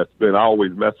 I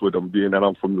always mess with them being that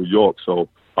I'm from New York. So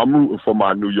I'm rooting for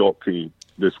my New York team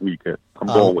this weekend. I'm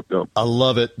going with them. I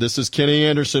love it. This is Kenny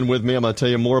Anderson with me. I'm going to tell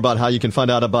you more about how you can find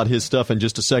out about his stuff in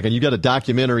just a second. You got a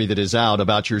documentary that is out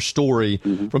about your story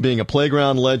from being a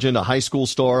playground legend, a high school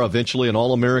star, eventually an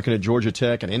All-American at Georgia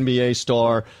Tech, an NBA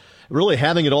star, really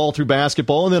having it all through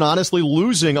basketball, and then honestly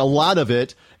losing a lot of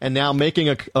it and now making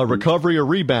a recovery, a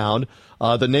rebound.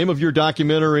 The name of your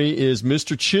documentary is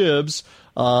Mr. Chibbs.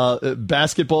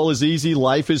 Basketball is easy,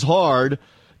 life is hard.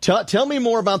 Tell me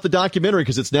more about the documentary,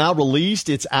 because it's now released,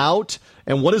 it's out,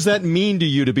 and what does that mean to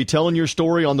you to be telling your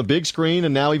story on the big screen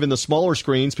and now even the smaller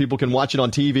screens? People can watch it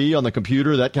on TV, on the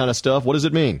computer, that kind of stuff. What does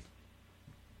it mean?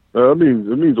 It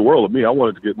means the world to me. I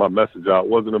wanted to get my message out.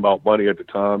 It wasn't about money at the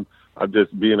time. I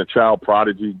just being a child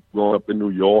prodigy, growing up in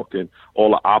New York, and all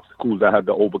the obstacles I had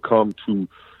to overcome to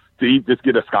just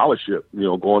get a scholarship,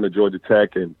 going to Georgia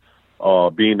Tech and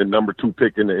being the number 2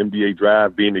 pick in the NBA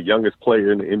draft, being the youngest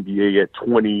player in the NBA at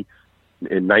 20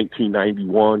 in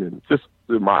 1991. And just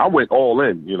I went all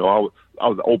in. I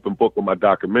was an open book with my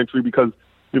documentary because,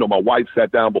 my wife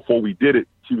sat down before we did it.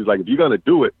 She was like, if you're going to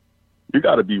do it, you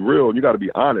got to be real and you got to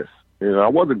be honest. And I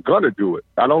wasn't going to do it.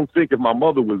 I don't think if my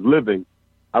mother was living,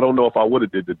 I don't know if I would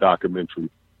have did the documentary.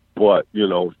 But,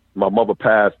 my mother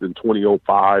passed in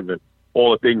 2005 and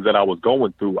all the things that I was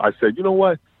going through. I said, you know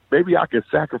what? Maybe I can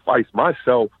sacrifice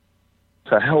myself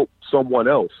to help someone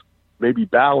else, maybe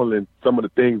battling some of the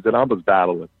things that I was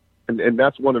battling. And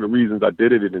that's one of the reasons I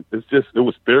did it. And it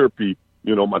was therapy.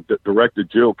 My director,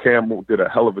 Jill Campbell, did a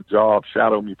hell of a job,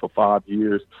 shadowed me for 5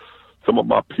 years. Some of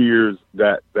my peers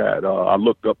that I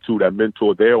looked up to, that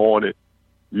mentor, they're on it.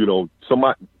 Some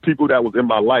people that was in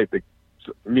my life that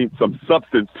mean some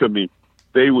substance to me,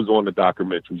 they was on the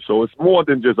documentary. So it's more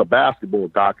than just a basketball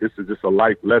doc. It's just a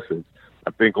life lesson.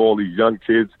 I think all these young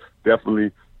kids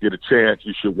definitely get a chance.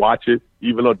 You should watch it.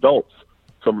 Even adults,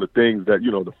 some of the things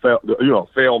that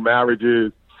failed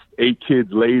marriages, 8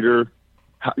 kids later,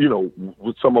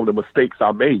 with some of the mistakes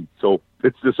I made. So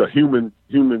it's just a human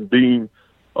being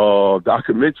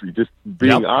documentary, just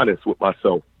being honest with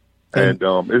myself. And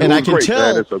I can great,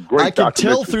 tell, man. It's a great I can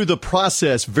tell through the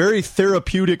process, very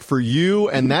therapeutic for you,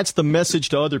 and that's the message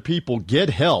to other people. Get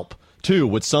help too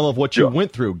with some of what you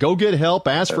went through. Go get help,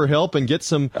 ask for help, and get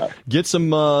some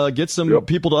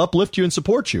people to uplift you and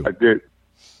support you.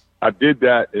 I did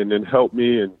that, and then helped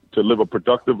me and to live a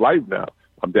productive life now.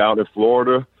 I'm down in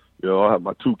Florida. I have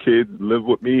my 2 kids live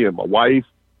with me and my wife,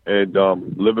 and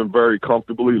living very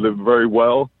comfortably, living very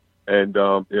well. And,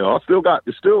 I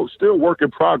it's still work in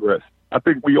progress. I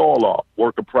think we all are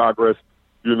work in progress,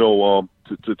 to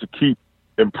keep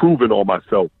improving on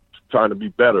myself, trying to be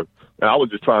better. And I was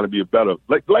just trying to be better.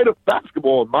 Like later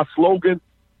basketball, my slogan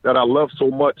that I love so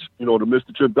much, the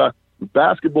Mr. Chibbs,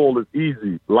 basketball is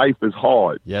easy. Life is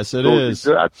hard. Yes, it is.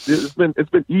 It's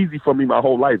been easy for me my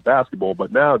whole life, basketball,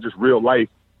 but now just real life,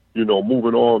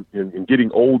 moving on and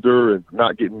getting older and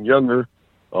not getting younger,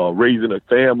 raising a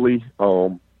family.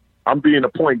 I'm being a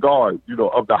point guard,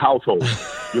 of the household.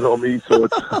 You know what I mean? So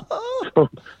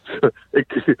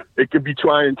it can be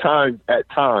trying times at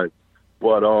times.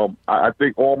 But I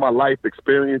think all my life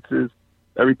experiences,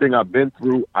 everything I've been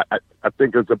through, I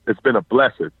think it's been a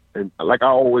blessing. And like I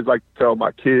always like to tell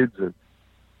my kids, and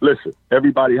listen,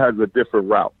 everybody has a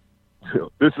different route.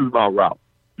 This is my route.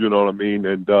 You know what I mean?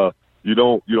 And you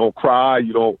don't cry,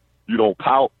 you don't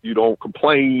pout, you don't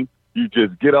complain. You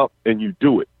just get up and you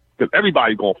do it. Because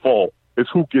everybody's going to fall. It's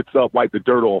who gets up, wipe the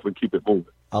dirt off, and keep it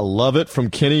moving. I love it from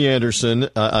Kenny Anderson.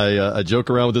 I joke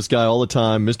around with this guy all the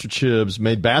time. Mr. Chibbs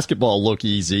made basketball look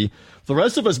easy. The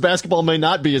rest of us, basketball may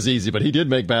not be as easy, but he did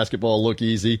make basketball look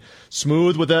easy.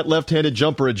 Smooth with that left-handed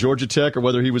jumper at Georgia Tech, or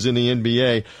whether he was in the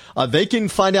NBA. They can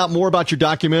find out more about your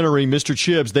documentary, Mr.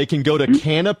 Chibbs. They can go to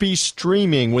Canopy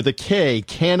Streaming with a K.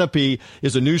 Canopy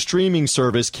is a new streaming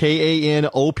service,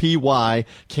 Kanopy,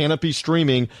 Canopy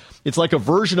Streaming. It's like a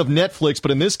version of Netflix,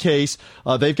 but in this case,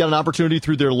 they've got an opportunity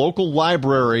through their local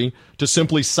library to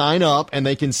simply sign up, and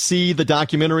they can see the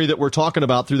documentary that we're talking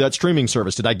about through that streaming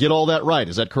service. Did I get all that right?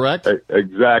 Is that correct?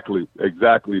 Exactly.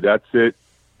 That's it.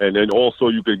 And then also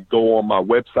you could go on my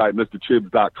website,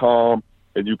 MrChibbs.com,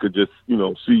 and you could just,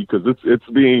 see, because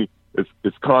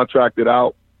it's contracted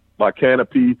out by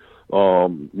Canopy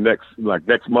next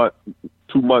month,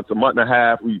 2 months, a month and a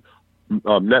half.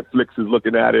 Netflix is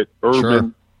looking at it.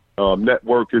 Urban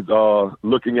Network is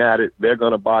looking at it. They're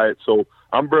going to buy it. So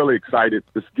I'm really excited.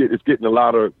 It's getting a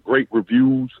lot of great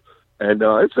reviews, and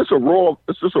it's raw,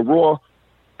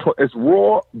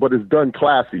 but it's done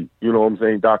classy. You know what I'm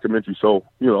saying? Documentary. So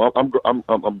I'm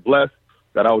blessed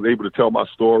that I was able to tell my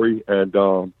story, and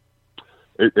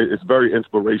it's very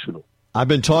inspirational. I've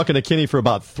been talking to Kenny for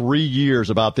about 3 years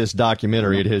about this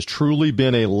documentary. It has truly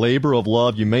been a labor of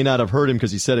love. You may not have heard him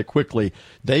because he said it quickly.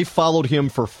 They followed him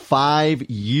for 5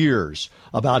 years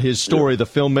about his story, the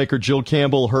filmmaker Jill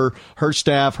Campbell, her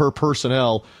staff, her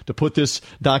personnel, to put this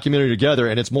documentary together.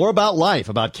 And it's more about life,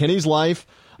 about Kenny's life,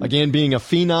 again, being a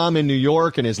phenom in New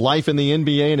York, and his life in the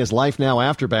NBA and his life now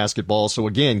after basketball. So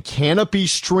again,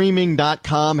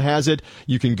 CanopyStreaming.com has it.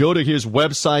 You can go to his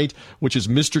website, which is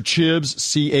Mr. Chibbs,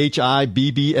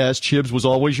 Chibbs. Chibbs was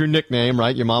always your nickname,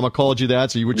 right? Your mama called you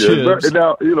that, so you were Chibbs.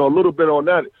 Now, a little bit on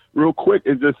that real quick.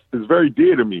 It's very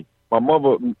dear to me. My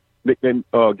mother gave me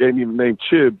the name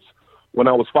Chibbs when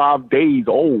I was 5 days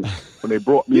old, when they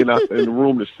brought me in the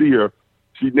room to see her.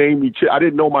 She named me. I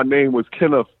didn't know my name was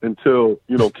Kenneth until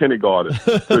kindergarten.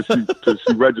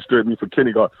 She registered me for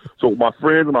kindergarten. So my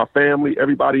friends and my family,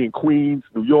 everybody in Queens,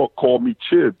 New York, called me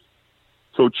Chibbs.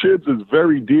 So Chibbs is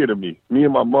very dear to me. Me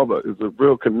and my mother is a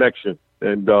real connection,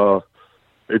 and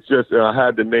it's just I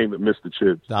had to name it Mr.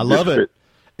 Chibbs. I love it.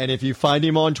 And if you find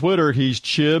him on Twitter, he's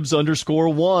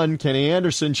Chibbs_1, Kenny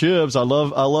Anderson Chibbs. I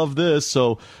love this.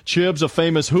 So Chibbs, a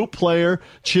famous hoop player.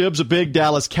 Chibbs, a big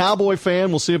Dallas Cowboy fan.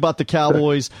 We'll see about the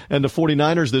Cowboys and the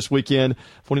 49ers this weekend.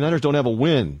 49ers don't have a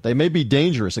win. They may be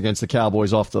dangerous against the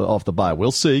Cowboys off the bye.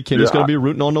 We'll see. Kenny's going to be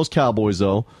rooting on those Cowboys,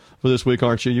 though, for this week,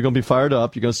 aren't you? You're going to be fired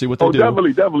up. You're going to see what they do.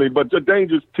 Definitely. But the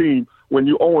dangerous team, when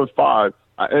you're 0-5,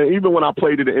 and even when I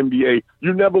played in the NBA,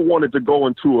 you never wanted to go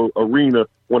into an arena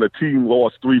when a team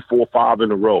lost 3, 4, 5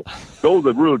 in a row. Those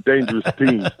are real dangerous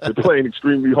teams. They're playing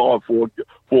extremely hard for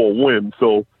a win.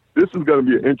 So this is going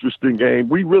to be an interesting game.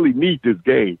 We really need this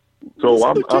game. So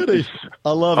I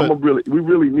love it. We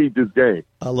really need this game.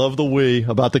 I love the we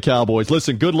about the Cowboys.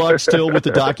 Listen, good luck still with the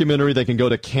documentary. They can go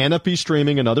to Canopy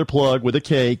Streaming, another plug with a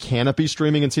K, Canopy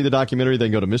Streaming, and see the documentary. They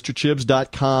can go to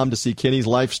MrChibbs.com to see Kenny's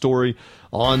life story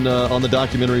on the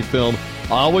documentary film.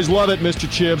 I always love it, Mr.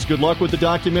 Chibbs. Good luck with the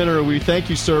documentary. We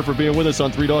thank you, sir, for being with us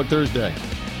on Three Dog Thursday.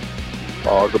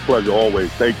 Oh, it's a pleasure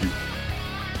always. Thank you.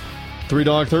 Three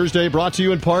Dog Thursday brought to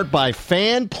you in part by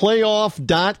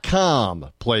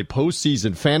FanPlayoff.com. Play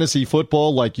postseason fantasy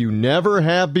football like you never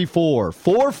have before,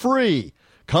 for free,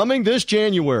 coming this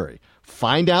January.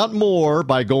 Find out more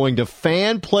by going to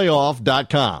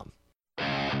FanPlayoff.com.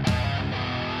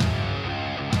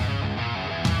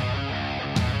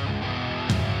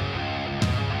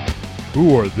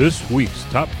 Who are this week's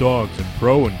top dogs in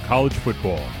pro and college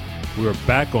football? We are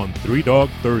back on Three Dog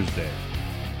Thursday.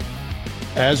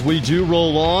 As we do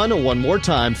roll on, one more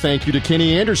time, thank you to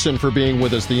Kenny Anderson for being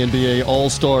with us, the NBA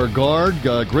All-Star guard.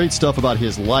 Great stuff about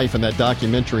his life in that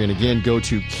documentary. And again, go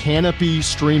to Canopy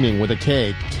Streaming with a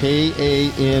K,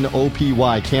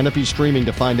 Kanopy, Canopy Streaming,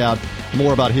 to find out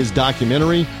more about his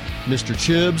documentary, Mr.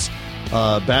 Chibbs.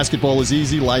 Basketball is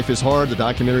easy, life is hard, the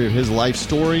documentary of his life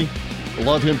story.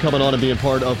 Love him coming on and being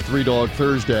part of Three Dog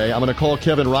Thursday. I'm going to call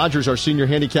Kevin Rogers, our senior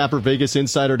handicapper,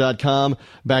 VegasInsider.com,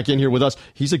 back in here with us.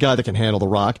 He's a guy that can handle the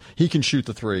rock. He can shoot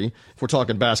the three, if we're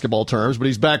talking basketball terms, but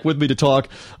he's back with me to talk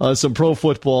some pro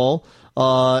football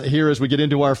here as we get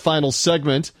into our final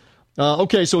segment.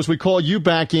 Okay, so as we call you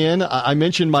back in, I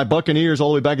mentioned my Buccaneers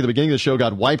all the way back at the beginning of the show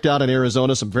got wiped out in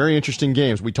Arizona. Some very interesting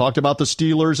games. We talked about the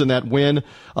Steelers and that win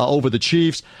over the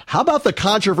Chiefs. How about the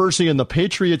controversy in the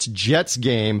Patriots-Jets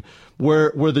game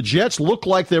where the Jets looked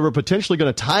like they were potentially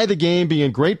going to tie the game, be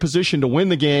in great position to win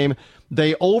the game?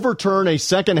 They overturn a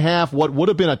second half, what would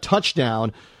have been a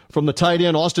touchdown from the tight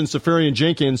end, Austin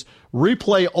Seferian-Jenkins,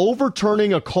 replay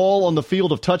overturning a call on the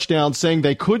field of touchdown, saying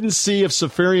they couldn't see if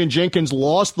Seferian-Jenkins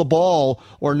lost the ball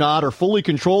or not, or fully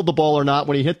controlled the ball or not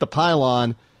when he hit the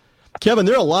pylon. Kevin,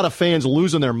 there are a lot of fans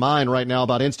losing their mind right now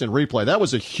about instant replay. That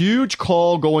was a huge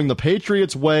call going the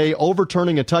Patriots' way,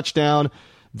 overturning a touchdown.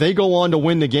 They go on to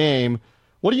win the game.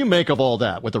 What do you make of all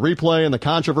that with the replay and the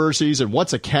controversies and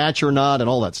what's a catch or not and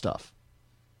all that stuff?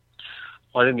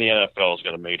 Well, I think the NFL has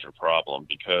got a major problem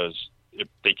because if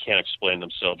they can't explain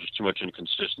themselves. There's too much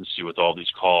inconsistency with all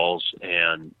these calls.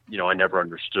 And, I never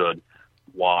understood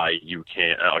why you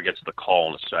can't. I'll get to the call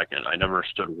in a second. I never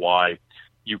understood why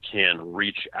you can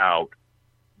reach out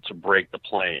to break the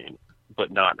plane,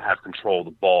 but not have control of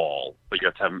the ball. But you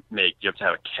have to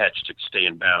have a catch to stay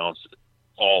in bounds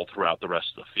all throughout the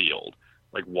rest of the field.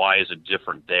 Like, why is it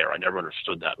different there? I never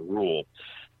understood that rule.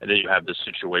 And then you have this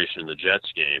situation in the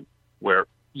Jets game where,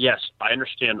 yes, I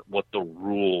understand what the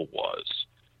rule was,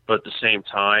 but at the same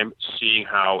time, seeing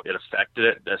how it affected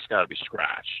it, that's got to be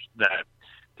scratched. That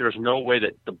there's no way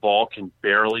that the ball can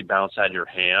barely bounce out of your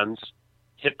hands,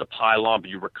 hit the pylon, but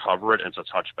you recover it, and it's a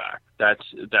touchback.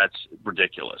 That's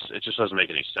ridiculous. It just doesn't make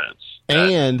any sense.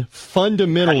 And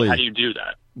fundamentally, how do you do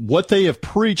that? What they have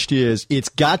preached is it's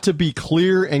got to be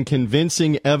clear and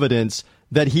convincing evidence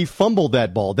that he fumbled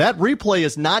that ball. That replay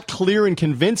is not clear and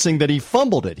convincing that he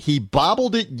fumbled it. He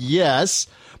bobbled it, yes,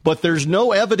 but there's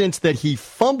no evidence that he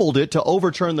fumbled it to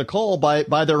overturn the call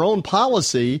by their own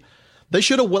policy. They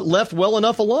should have left well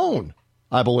enough alone,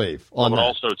 I believe. But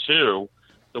also, too,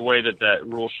 the way that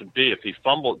rule should be, if he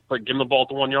fumbled, give him the ball at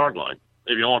the 1 yard line.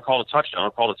 If you don't want to call the touchdown,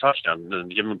 I'll call the touchdown. Then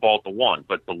give him the ball at the 1.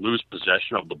 But to lose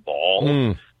possession of the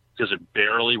ball because it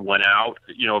barely went out,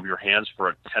 of your hands for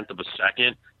a tenth of a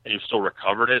second, and you still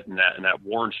recovered it, and that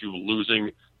warrants you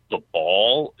losing the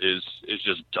ball is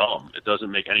just dumb. It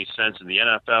doesn't make any sense. In the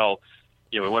NFL,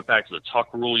 we went back to the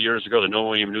Tuck rule years ago that no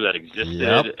one even knew that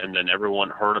existed, and then everyone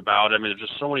heard about it. I mean, there's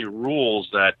just so many rules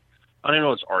that I don't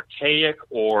know, it's archaic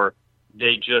or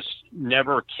they just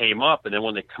never came up. And then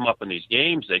when they come up in these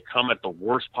games, they come at the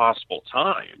worst possible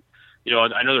time.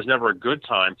 I know there's never a good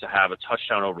time to have a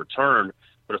touchdown overturned,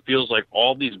 but it feels like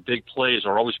all these big plays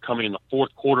are always coming in the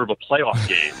fourth quarter of a playoff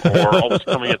game or always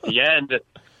coming at the end,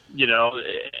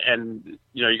 and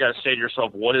you got to say to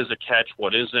yourself, what is a catch?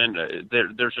 What isn't?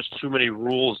 There's just too many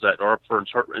rules that are up for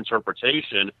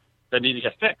interpretation that need to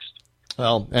get fixed.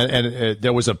 Well, and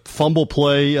there was a fumble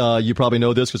play. You probably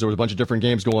know this because there was a bunch of different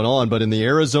games going on. But in the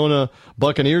Arizona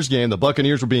Buccaneers game, the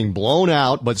Buccaneers were being blown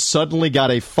out, but suddenly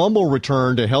got a fumble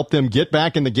return to help them get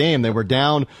back in the game. They were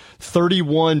down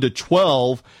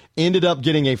 31-12. Ended up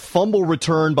getting a fumble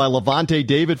return by Levante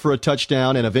David for a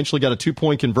touchdown and eventually got a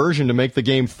 2-point conversion to make the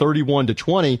game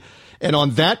 31-20. And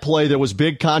on that play, there was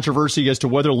big controversy as to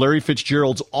whether Larry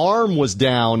Fitzgerald's arm was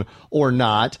down or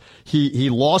not.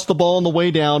 He lost the ball on the way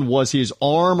down. Was his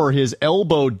arm or his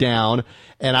elbow down?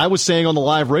 And I was saying on the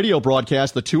live radio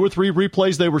broadcast, the 2 or 3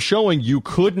 replays they were showing, you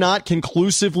could not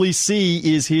conclusively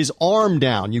see is his arm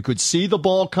down. You could see the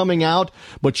ball coming out,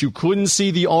 but you couldn't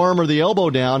see the arm or the elbow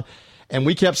down. And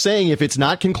we kept saying if it's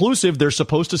not conclusive, they're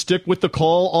supposed to stick with the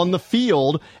call on the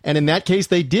field. And in that case,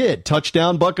 they did.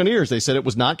 Touchdown Buccaneers. They said it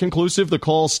was not conclusive. The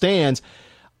call stands.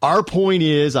 Our point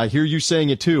is, I hear you saying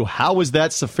it too, how is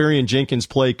that Safarian-Jenkins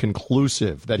play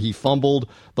conclusive? That he fumbled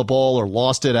the ball or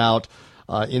lost it out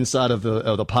inside of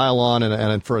the pylon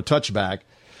and for a touchback?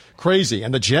 Crazy.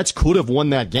 And the Jets could have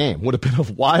won that game. Would have been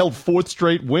a wild 4th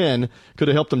straight win. Could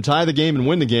have helped them tie the game and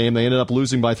win the game. They ended up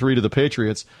losing by 3 to the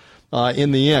Patriots.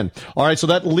 In the end. All right, so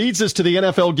that leads us to the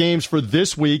NFL games for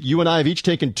this week. You and I have each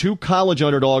taken 2 college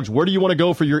underdogs. Where do you want to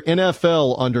go for your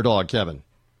NFL underdog, Kevin?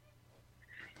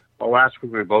 Well, last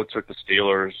week we both took the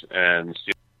Steelers, and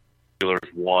the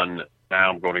Steelers won. Now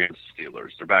I'm going against the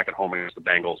Steelers. They're back at home against the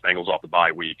Bengals. Bengals off the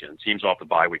bye week, and teams off the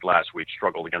bye week last week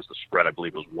struggled against the spread. I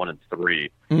believe it was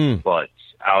 1-3. But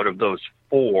out of those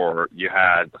 4, you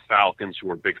had the Falcons, who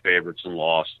were big favorites and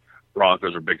lost.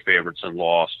 Broncos are big favorites and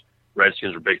lost.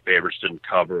 Redskins were big favorites, didn't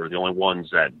cover. The only ones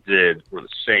that did were the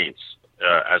Saints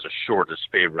as a shortest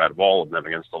favorite out of all of them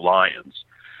against the Lions.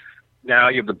 Now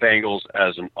you have the Bengals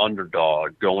as an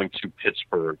underdog going to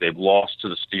Pittsburgh. They've lost to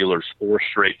the Steelers 4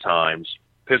 straight times.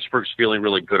 Pittsburgh's feeling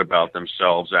really good about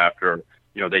themselves after,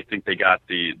 they think they got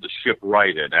the ship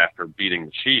righted after beating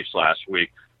the Chiefs last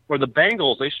week. Where the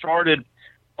Bengals, they started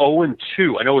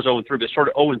 0-2. I know it was 0-3. They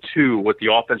started 0-2 with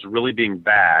the offense really being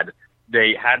bad.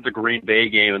 They had the Green Bay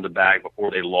game in the bag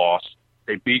before they lost.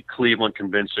 They beat Cleveland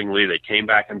convincingly. They came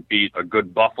back and beat a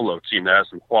good Buffalo team that has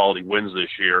some quality wins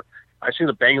this year. I see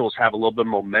the Bengals have a little bit of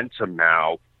momentum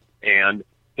now, and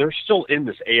they're still in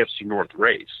this AFC North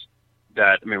race.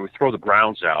 We throw the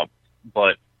Browns out,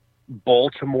 but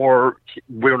Baltimore,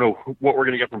 we don't know what we're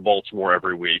going to get from Baltimore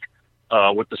every week.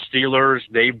 With the Steelers,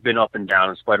 they've been up and down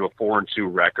in spite of a 4-2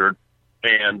 record.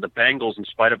 And the Bengals, in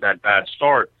spite of that bad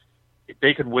start, if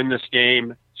they could win this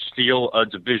game, steal a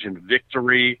division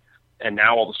victory, and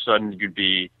now all of a sudden you'd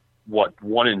be,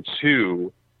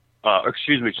 1-2,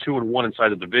 2-1 inside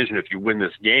the division if you win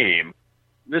this game.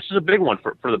 This is a big one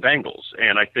for the Bengals,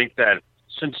 and I think that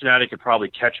Cincinnati could probably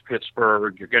catch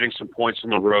Pittsburgh. You're getting some points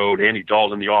on the road. Andy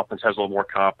Dalton, the offense, has a little more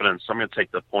confidence. I'm going to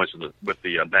take the points with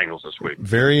the Bengals this week.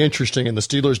 Very interesting. And the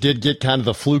Steelers did get kind of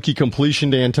the fluky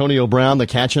completion to Antonio Brown, the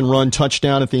catch and run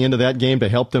touchdown at the end of that game to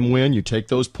help them win. You take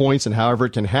those points, and however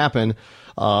it can happen.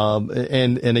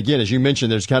 And again, as you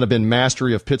mentioned, there's kind of been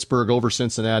mastery of Pittsburgh over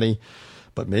Cincinnati.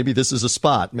 But maybe this is a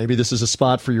spot. Maybe this is a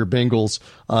spot for your Bengals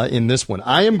in this one.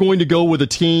 I am going to go with a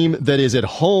team that is at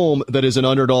home, that is an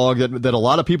underdog, that a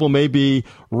lot of people may be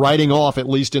writing off, at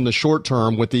least in the short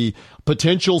term, with the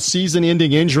potential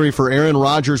season-ending injury for Aaron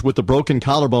Rodgers with the broken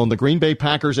collarbone. The Green Bay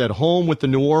Packers at home with the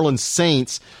New Orleans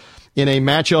Saints in a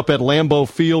matchup at Lambeau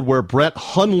Field where Brett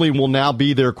Hundley will now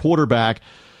be their quarterback.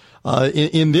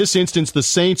 In this instance, the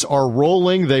Saints are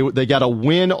rolling. They got a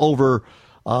win over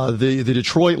the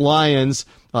Detroit Lions.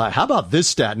 How about this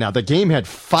stat now? The game had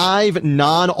 5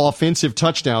 non-offensive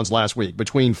touchdowns last week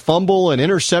between fumble and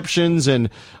interceptions and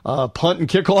punt and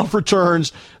kickoff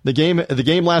returns. The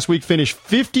game last week finished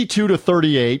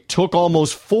 52-38, took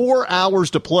almost 4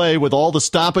 hours to play with all the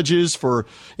stoppages for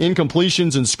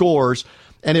incompletions and scores.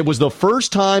 And it was the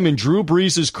first time in Drew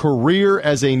Brees' career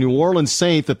as a New Orleans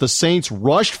Saint that the Saints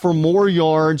rushed for more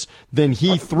yards than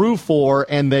he threw for,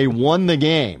 and they won the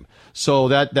game. So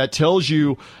that tells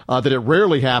you that it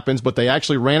rarely happens, but they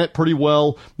actually ran it pretty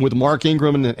well with Mark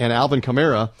Ingram and Alvin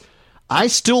Kamara. I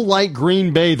still like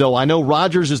Green Bay, though. I know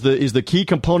Rodgers is the key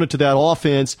component to that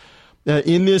offense.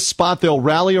 In this spot, they'll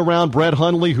rally around Brett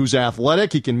Hundley, who's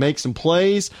athletic. He can make some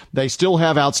plays. They still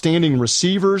have outstanding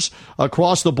receivers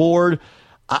across the board.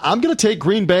 I'm going to take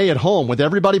Green Bay at home with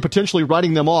everybody potentially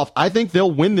writing them off. I think they'll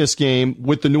win this game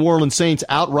with the New Orleans Saints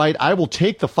outright. I will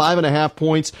take the 5.5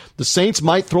 points. The Saints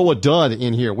might throw a dud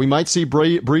in here. We might see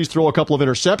Brees throw a couple of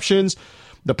interceptions.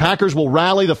 The Packers will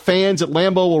rally. The fans at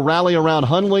Lambeau will rally around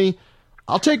Hundley.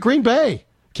 I'll take Green Bay,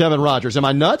 Kevin Rogers. Am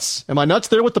I nuts? Am I nuts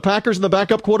there with the Packers and the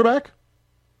backup quarterback?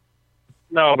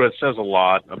 No, but it says a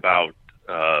lot about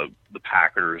the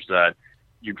Packers that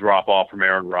you drop off from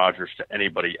Aaron Rodgers to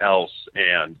anybody else,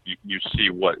 and you see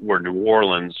where New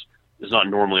Orleans is not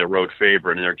normally a road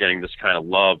favorite, and they're getting this kind of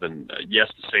love. And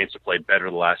yes, the Saints have played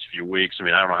better the last few weeks. I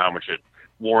mean, I don't know how much it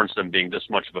warrants them being this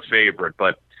much of a favorite,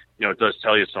 but it does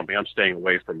tell you something. I'm staying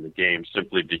away from the game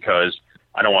simply because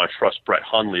I don't want to trust Brett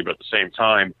Hundley, but at the same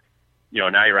time,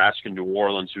 now you're asking New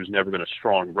Orleans, who's never been a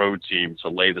strong road team, to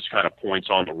lay this kind of points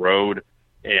on the road.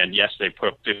 And yes, they put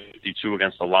up 52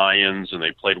 against the Lions, and they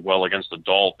played well against the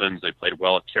Dolphins. They played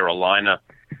well at Carolina,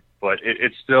 but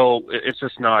it's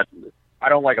just not. I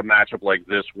don't like a matchup like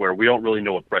this where we don't really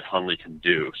know what Brett Hundley can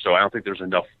do. So I don't think there's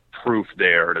enough proof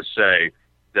there to say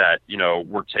that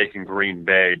we're taking Green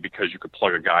Bay because you could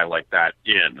plug a guy like that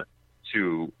in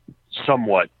to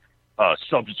somewhat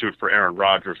substitute for Aaron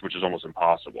Rodgers, which is almost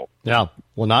impossible. Yeah,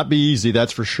 will not be easy,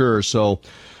 that's for sure. So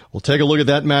we'll take a look at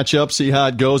that matchup, see how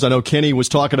it goes. I know Kenny was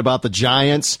talking about the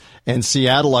Giants and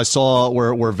Seattle. I saw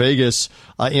where Vegas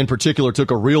in particular took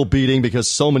a real beating because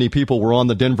so many people were on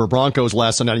the Denver Broncos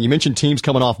last night. You mentioned teams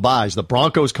coming off byes. The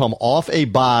Broncos come off a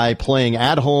bye playing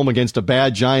at home against a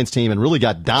bad Giants team and really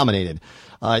got dominated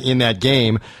in that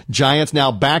game. Giants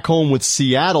now back home with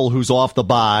Seattle, who's off the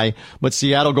bye, but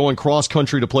Seattle going cross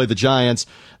country to play the Giants.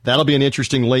 That'll be an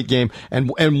interesting late game. And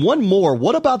one more.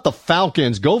 What about the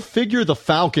Falcons? Go figure, the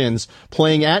Falcons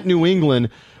playing at New England,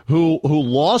 who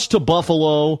lost to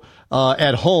Buffalo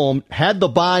at home, had the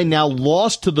bye, now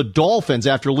lost to the Dolphins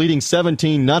after leading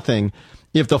 17-0.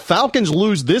 If the Falcons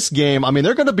lose this game, I mean,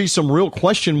 there are going to be some real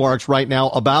question marks right now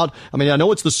about, I mean, I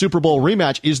know it's the Super Bowl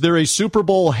rematch. Is there a Super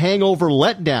Bowl hangover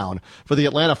letdown for the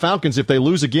Atlanta Falcons if they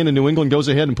lose again and New England goes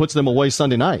ahead and puts them away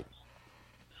Sunday night?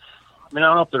 I mean, I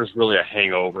don't know if there's really a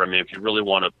hangover. I mean, if you really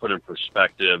want to put in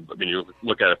perspective, I mean, you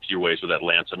look at it a few ways with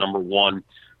Atlanta. Number one,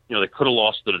 they could have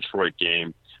lost the Detroit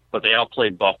game, but they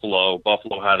outplayed Buffalo.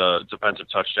 Buffalo had a defensive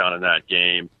touchdown in that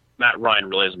game. Matt Ryan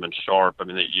really hasn't been sharp. I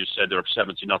mean, you said they were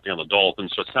 17-0 on the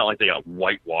Dolphins, so it's not like they got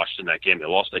whitewashed in that game. They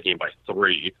lost that game by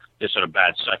 3. They had a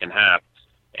bad second half.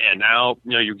 And now,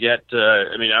 you get,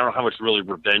 I mean, I don't know how much really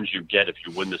revenge you get if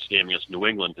you win this game against New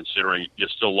England, considering you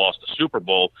still lost the Super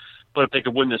Bowl. But if they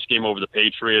could win this game over the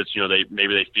Patriots,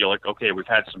 maybe they feel like, okay, we've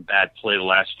had some bad play the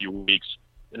last few weeks,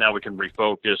 and now we can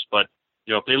refocus. But,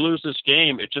 if they lose this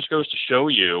game, it just goes to show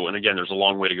you, and again, there's a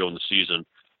long way to go in the season,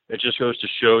 it just goes to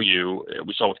show you,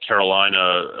 we saw with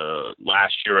Carolina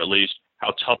last year at least,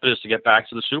 how tough it is to get back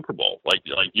to the Super Bowl. Like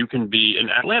you can be,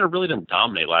 and Atlanta really didn't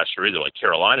dominate last year either, like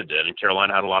Carolina did, and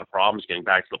Carolina had a lot of problems getting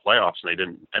back to the playoffs, and they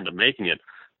didn't end up making it.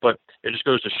 But it just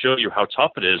goes to show you how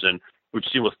tough it is, and we've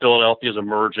seen with Philadelphia's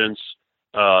emergence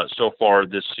so far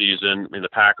this season. I mean, the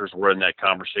Packers were in that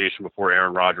conversation before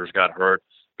Aaron Rodgers got hurt,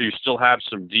 but you still have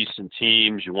some decent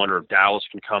teams. You wonder if Dallas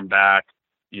can come back.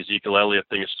 The Ezekiel Elliott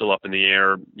thing is still up in the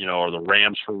air. You know, are the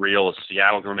Rams for real? Is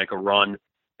Seattle going to make a run?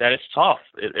 That it's tough.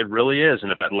 It really is.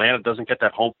 And if Atlanta doesn't get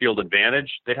that home field advantage,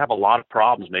 they'd have a lot of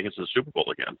problems making it to the Super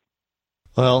Bowl again.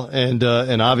 Well, and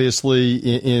obviously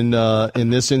in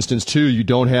this instance too, you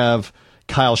don't have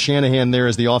Kyle Shanahan there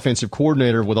as the offensive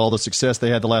coordinator with all the success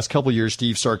they had the last couple of years.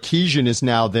 Steve Sarkisian is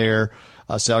now there.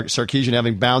 Sarkisian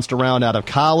having bounced around out of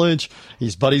college.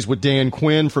 He's buddies with Dan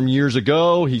Quinn from years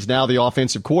ago. He's now the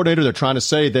offensive coordinator. They're trying to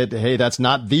say that, hey, that's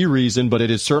not the reason, but it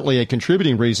is certainly a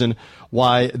contributing reason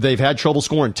why they've had trouble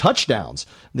scoring touchdowns,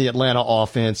 the Atlanta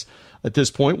offense. At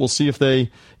this point, we'll see if they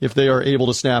are able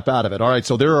to snap out of it. All right,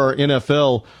 so there are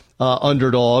NFL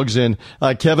underdogs. And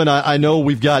Kevin, I know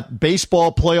we've got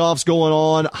baseball playoffs going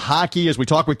on, hockey, as we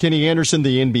talk with Kenny Anderson,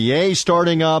 the NBA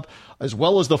starting up, as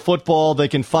well as the football. They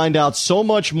can find out so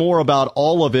much more about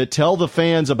all of it. Tell the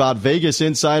fans about Vegas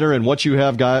Insider and what you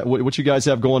guys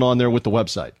have going on there with the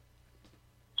website.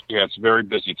 Yeah, it's a very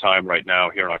busy time right now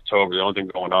here in October. The only thing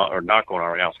going on, or not going on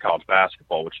right now, is college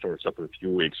basketball, which starts up in a few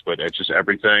weeks. But it's just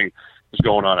everything is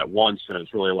going on at once, and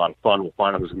it's really a lot of fun. We'll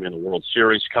find out who's going to be in the World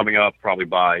Series coming up probably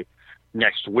by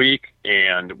next week,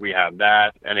 and we have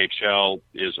that. NHL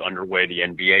is underway. The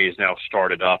NBA is now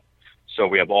started up. So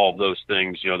we have all of those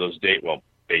things,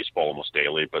 baseball almost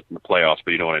daily, but in the playoffs,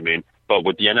 but you know what I mean. But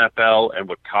with the NFL and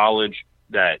with college,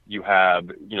 that you have,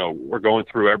 we're going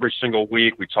through every single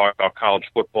week. We talk about college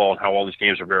football and how all these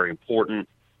games are very important.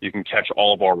 You can catch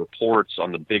all of our reports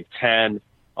on the Big Ten,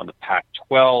 on the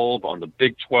Pac-12, on the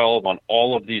Big 12, on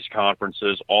all of these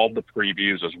conferences, all of the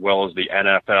previews, as well as the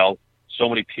NFL. So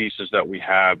many pieces that we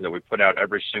have that we put out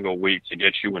every single week to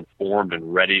get you informed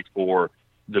and ready for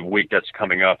the week that's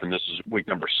coming up. And this is week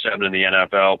number 7 in the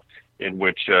NFL, in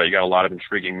which you got a lot of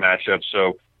intriguing matchups.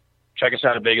 So check us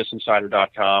out at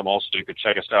VegasInsider.com. Also, you can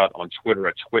check us out on Twitter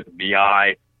at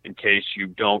TwitVI. In case you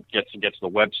don't get to the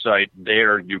website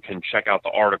there, you can check out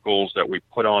the articles that we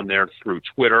put on there through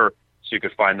Twitter. So you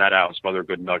can find that out and some other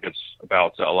good nuggets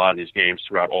about a lot of these games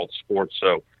throughout all the sports.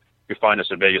 So you can find us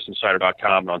at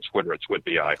VegasInsider.com and on Twitter at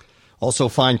TwitVI. Also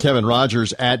find Kevin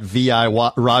Rogers at VI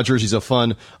Rogers. He's a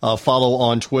fun follow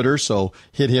on Twitter, so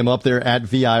hit him up there at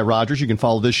VI Rogers. You can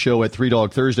follow this show at 3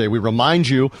 Dog Thursday. We remind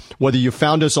you, whether you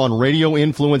found us on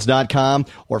radioinfluence.com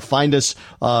or find us,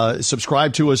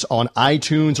 subscribe to us on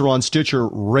iTunes or on Stitcher,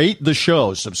 rate the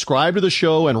show. Subscribe to the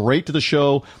show and rate the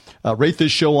show. Rate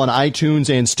this show on iTunes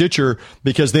and Stitcher,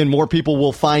 because then more people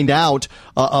will find out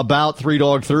about 3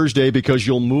 Dog Thursday, because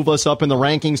you'll move us up in the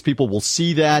rankings. People will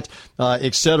see that,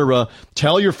 etc.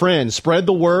 Tell your friends. Spread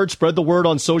the word. Spread the word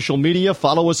on social media.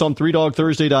 Follow us on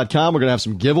 3dogthursday.com. We're going to have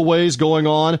some giveaways going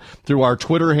on through our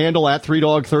Twitter handle at 3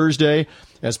 Dog Thursday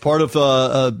as part of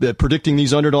predicting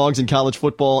these underdogs in college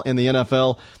football and the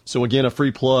NFL. So, again, a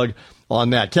free plug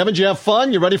on that. Kevin, did you have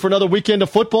fun? You ready for another weekend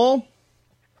of football?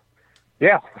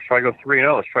 Yeah, let's try to go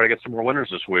 3-0. Let's try to get some more winners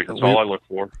this week. That's all I look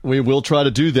for. We will try to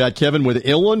do that, Kevin, with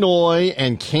Illinois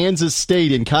and Kansas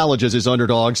State in college as his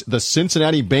underdogs, the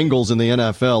Cincinnati Bengals in the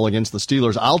NFL against the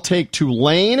Steelers. I'll take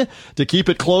Tulane to keep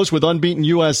it close with unbeaten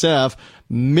USF,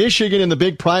 Michigan in the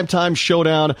big primetime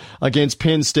showdown against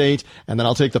Penn State, and then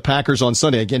I'll take the Packers on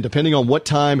Sunday. Again, depending on what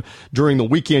time during the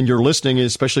weekend you're listening,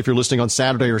 especially if you're listening on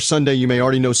Saturday or Sunday, you may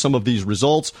already know some of these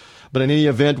results. But in any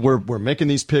event, we're making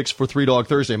these picks for 3 Dog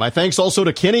Thursday. My thanks also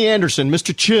to Kenny Anderson,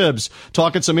 Mr. Chibbs,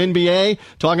 talking some NBA,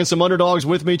 talking some underdogs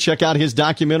with me. Check out his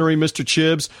documentary, Mr.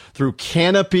 Chibbs, through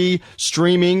Canopy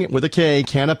Streaming, with a K,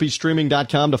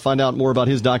 canopystreaming.com to find out more about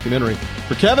his documentary.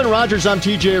 For Kevin Rogers, I'm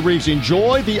TJ Reeves.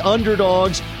 Enjoy the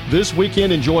underdogs this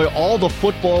weekend. Enjoy all the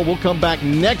football. We'll come back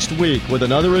next week with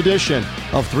another edition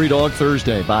of 3 Dog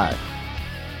Thursday. Bye.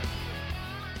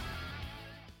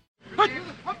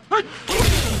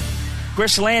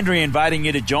 Chris Landry inviting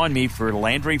you to join me for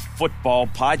Landry Football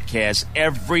Podcast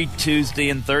every Tuesday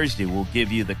and Thursday. We'll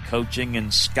give you the coaching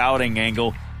and scouting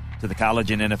angle to the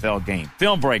college and NFL game.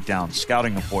 Film breakdowns,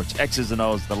 scouting reports, X's and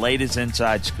O's, the latest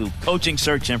inside scoop, coaching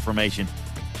search information.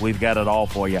 We've got it all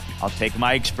for you. I'll take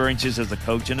my experiences as a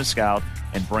coach and a scout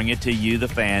and bring it to you, the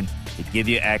fan, to give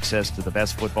you access to the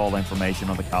best football information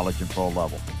on the college and pro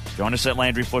level. Join us at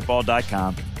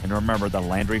LandryFootball.com, and remember the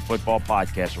Landry Football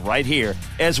Podcast right here,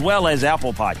 as well as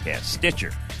Apple Podcasts,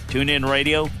 Stitcher, TuneIn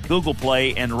Radio, Google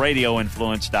Play, and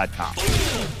RadioInfluence.com.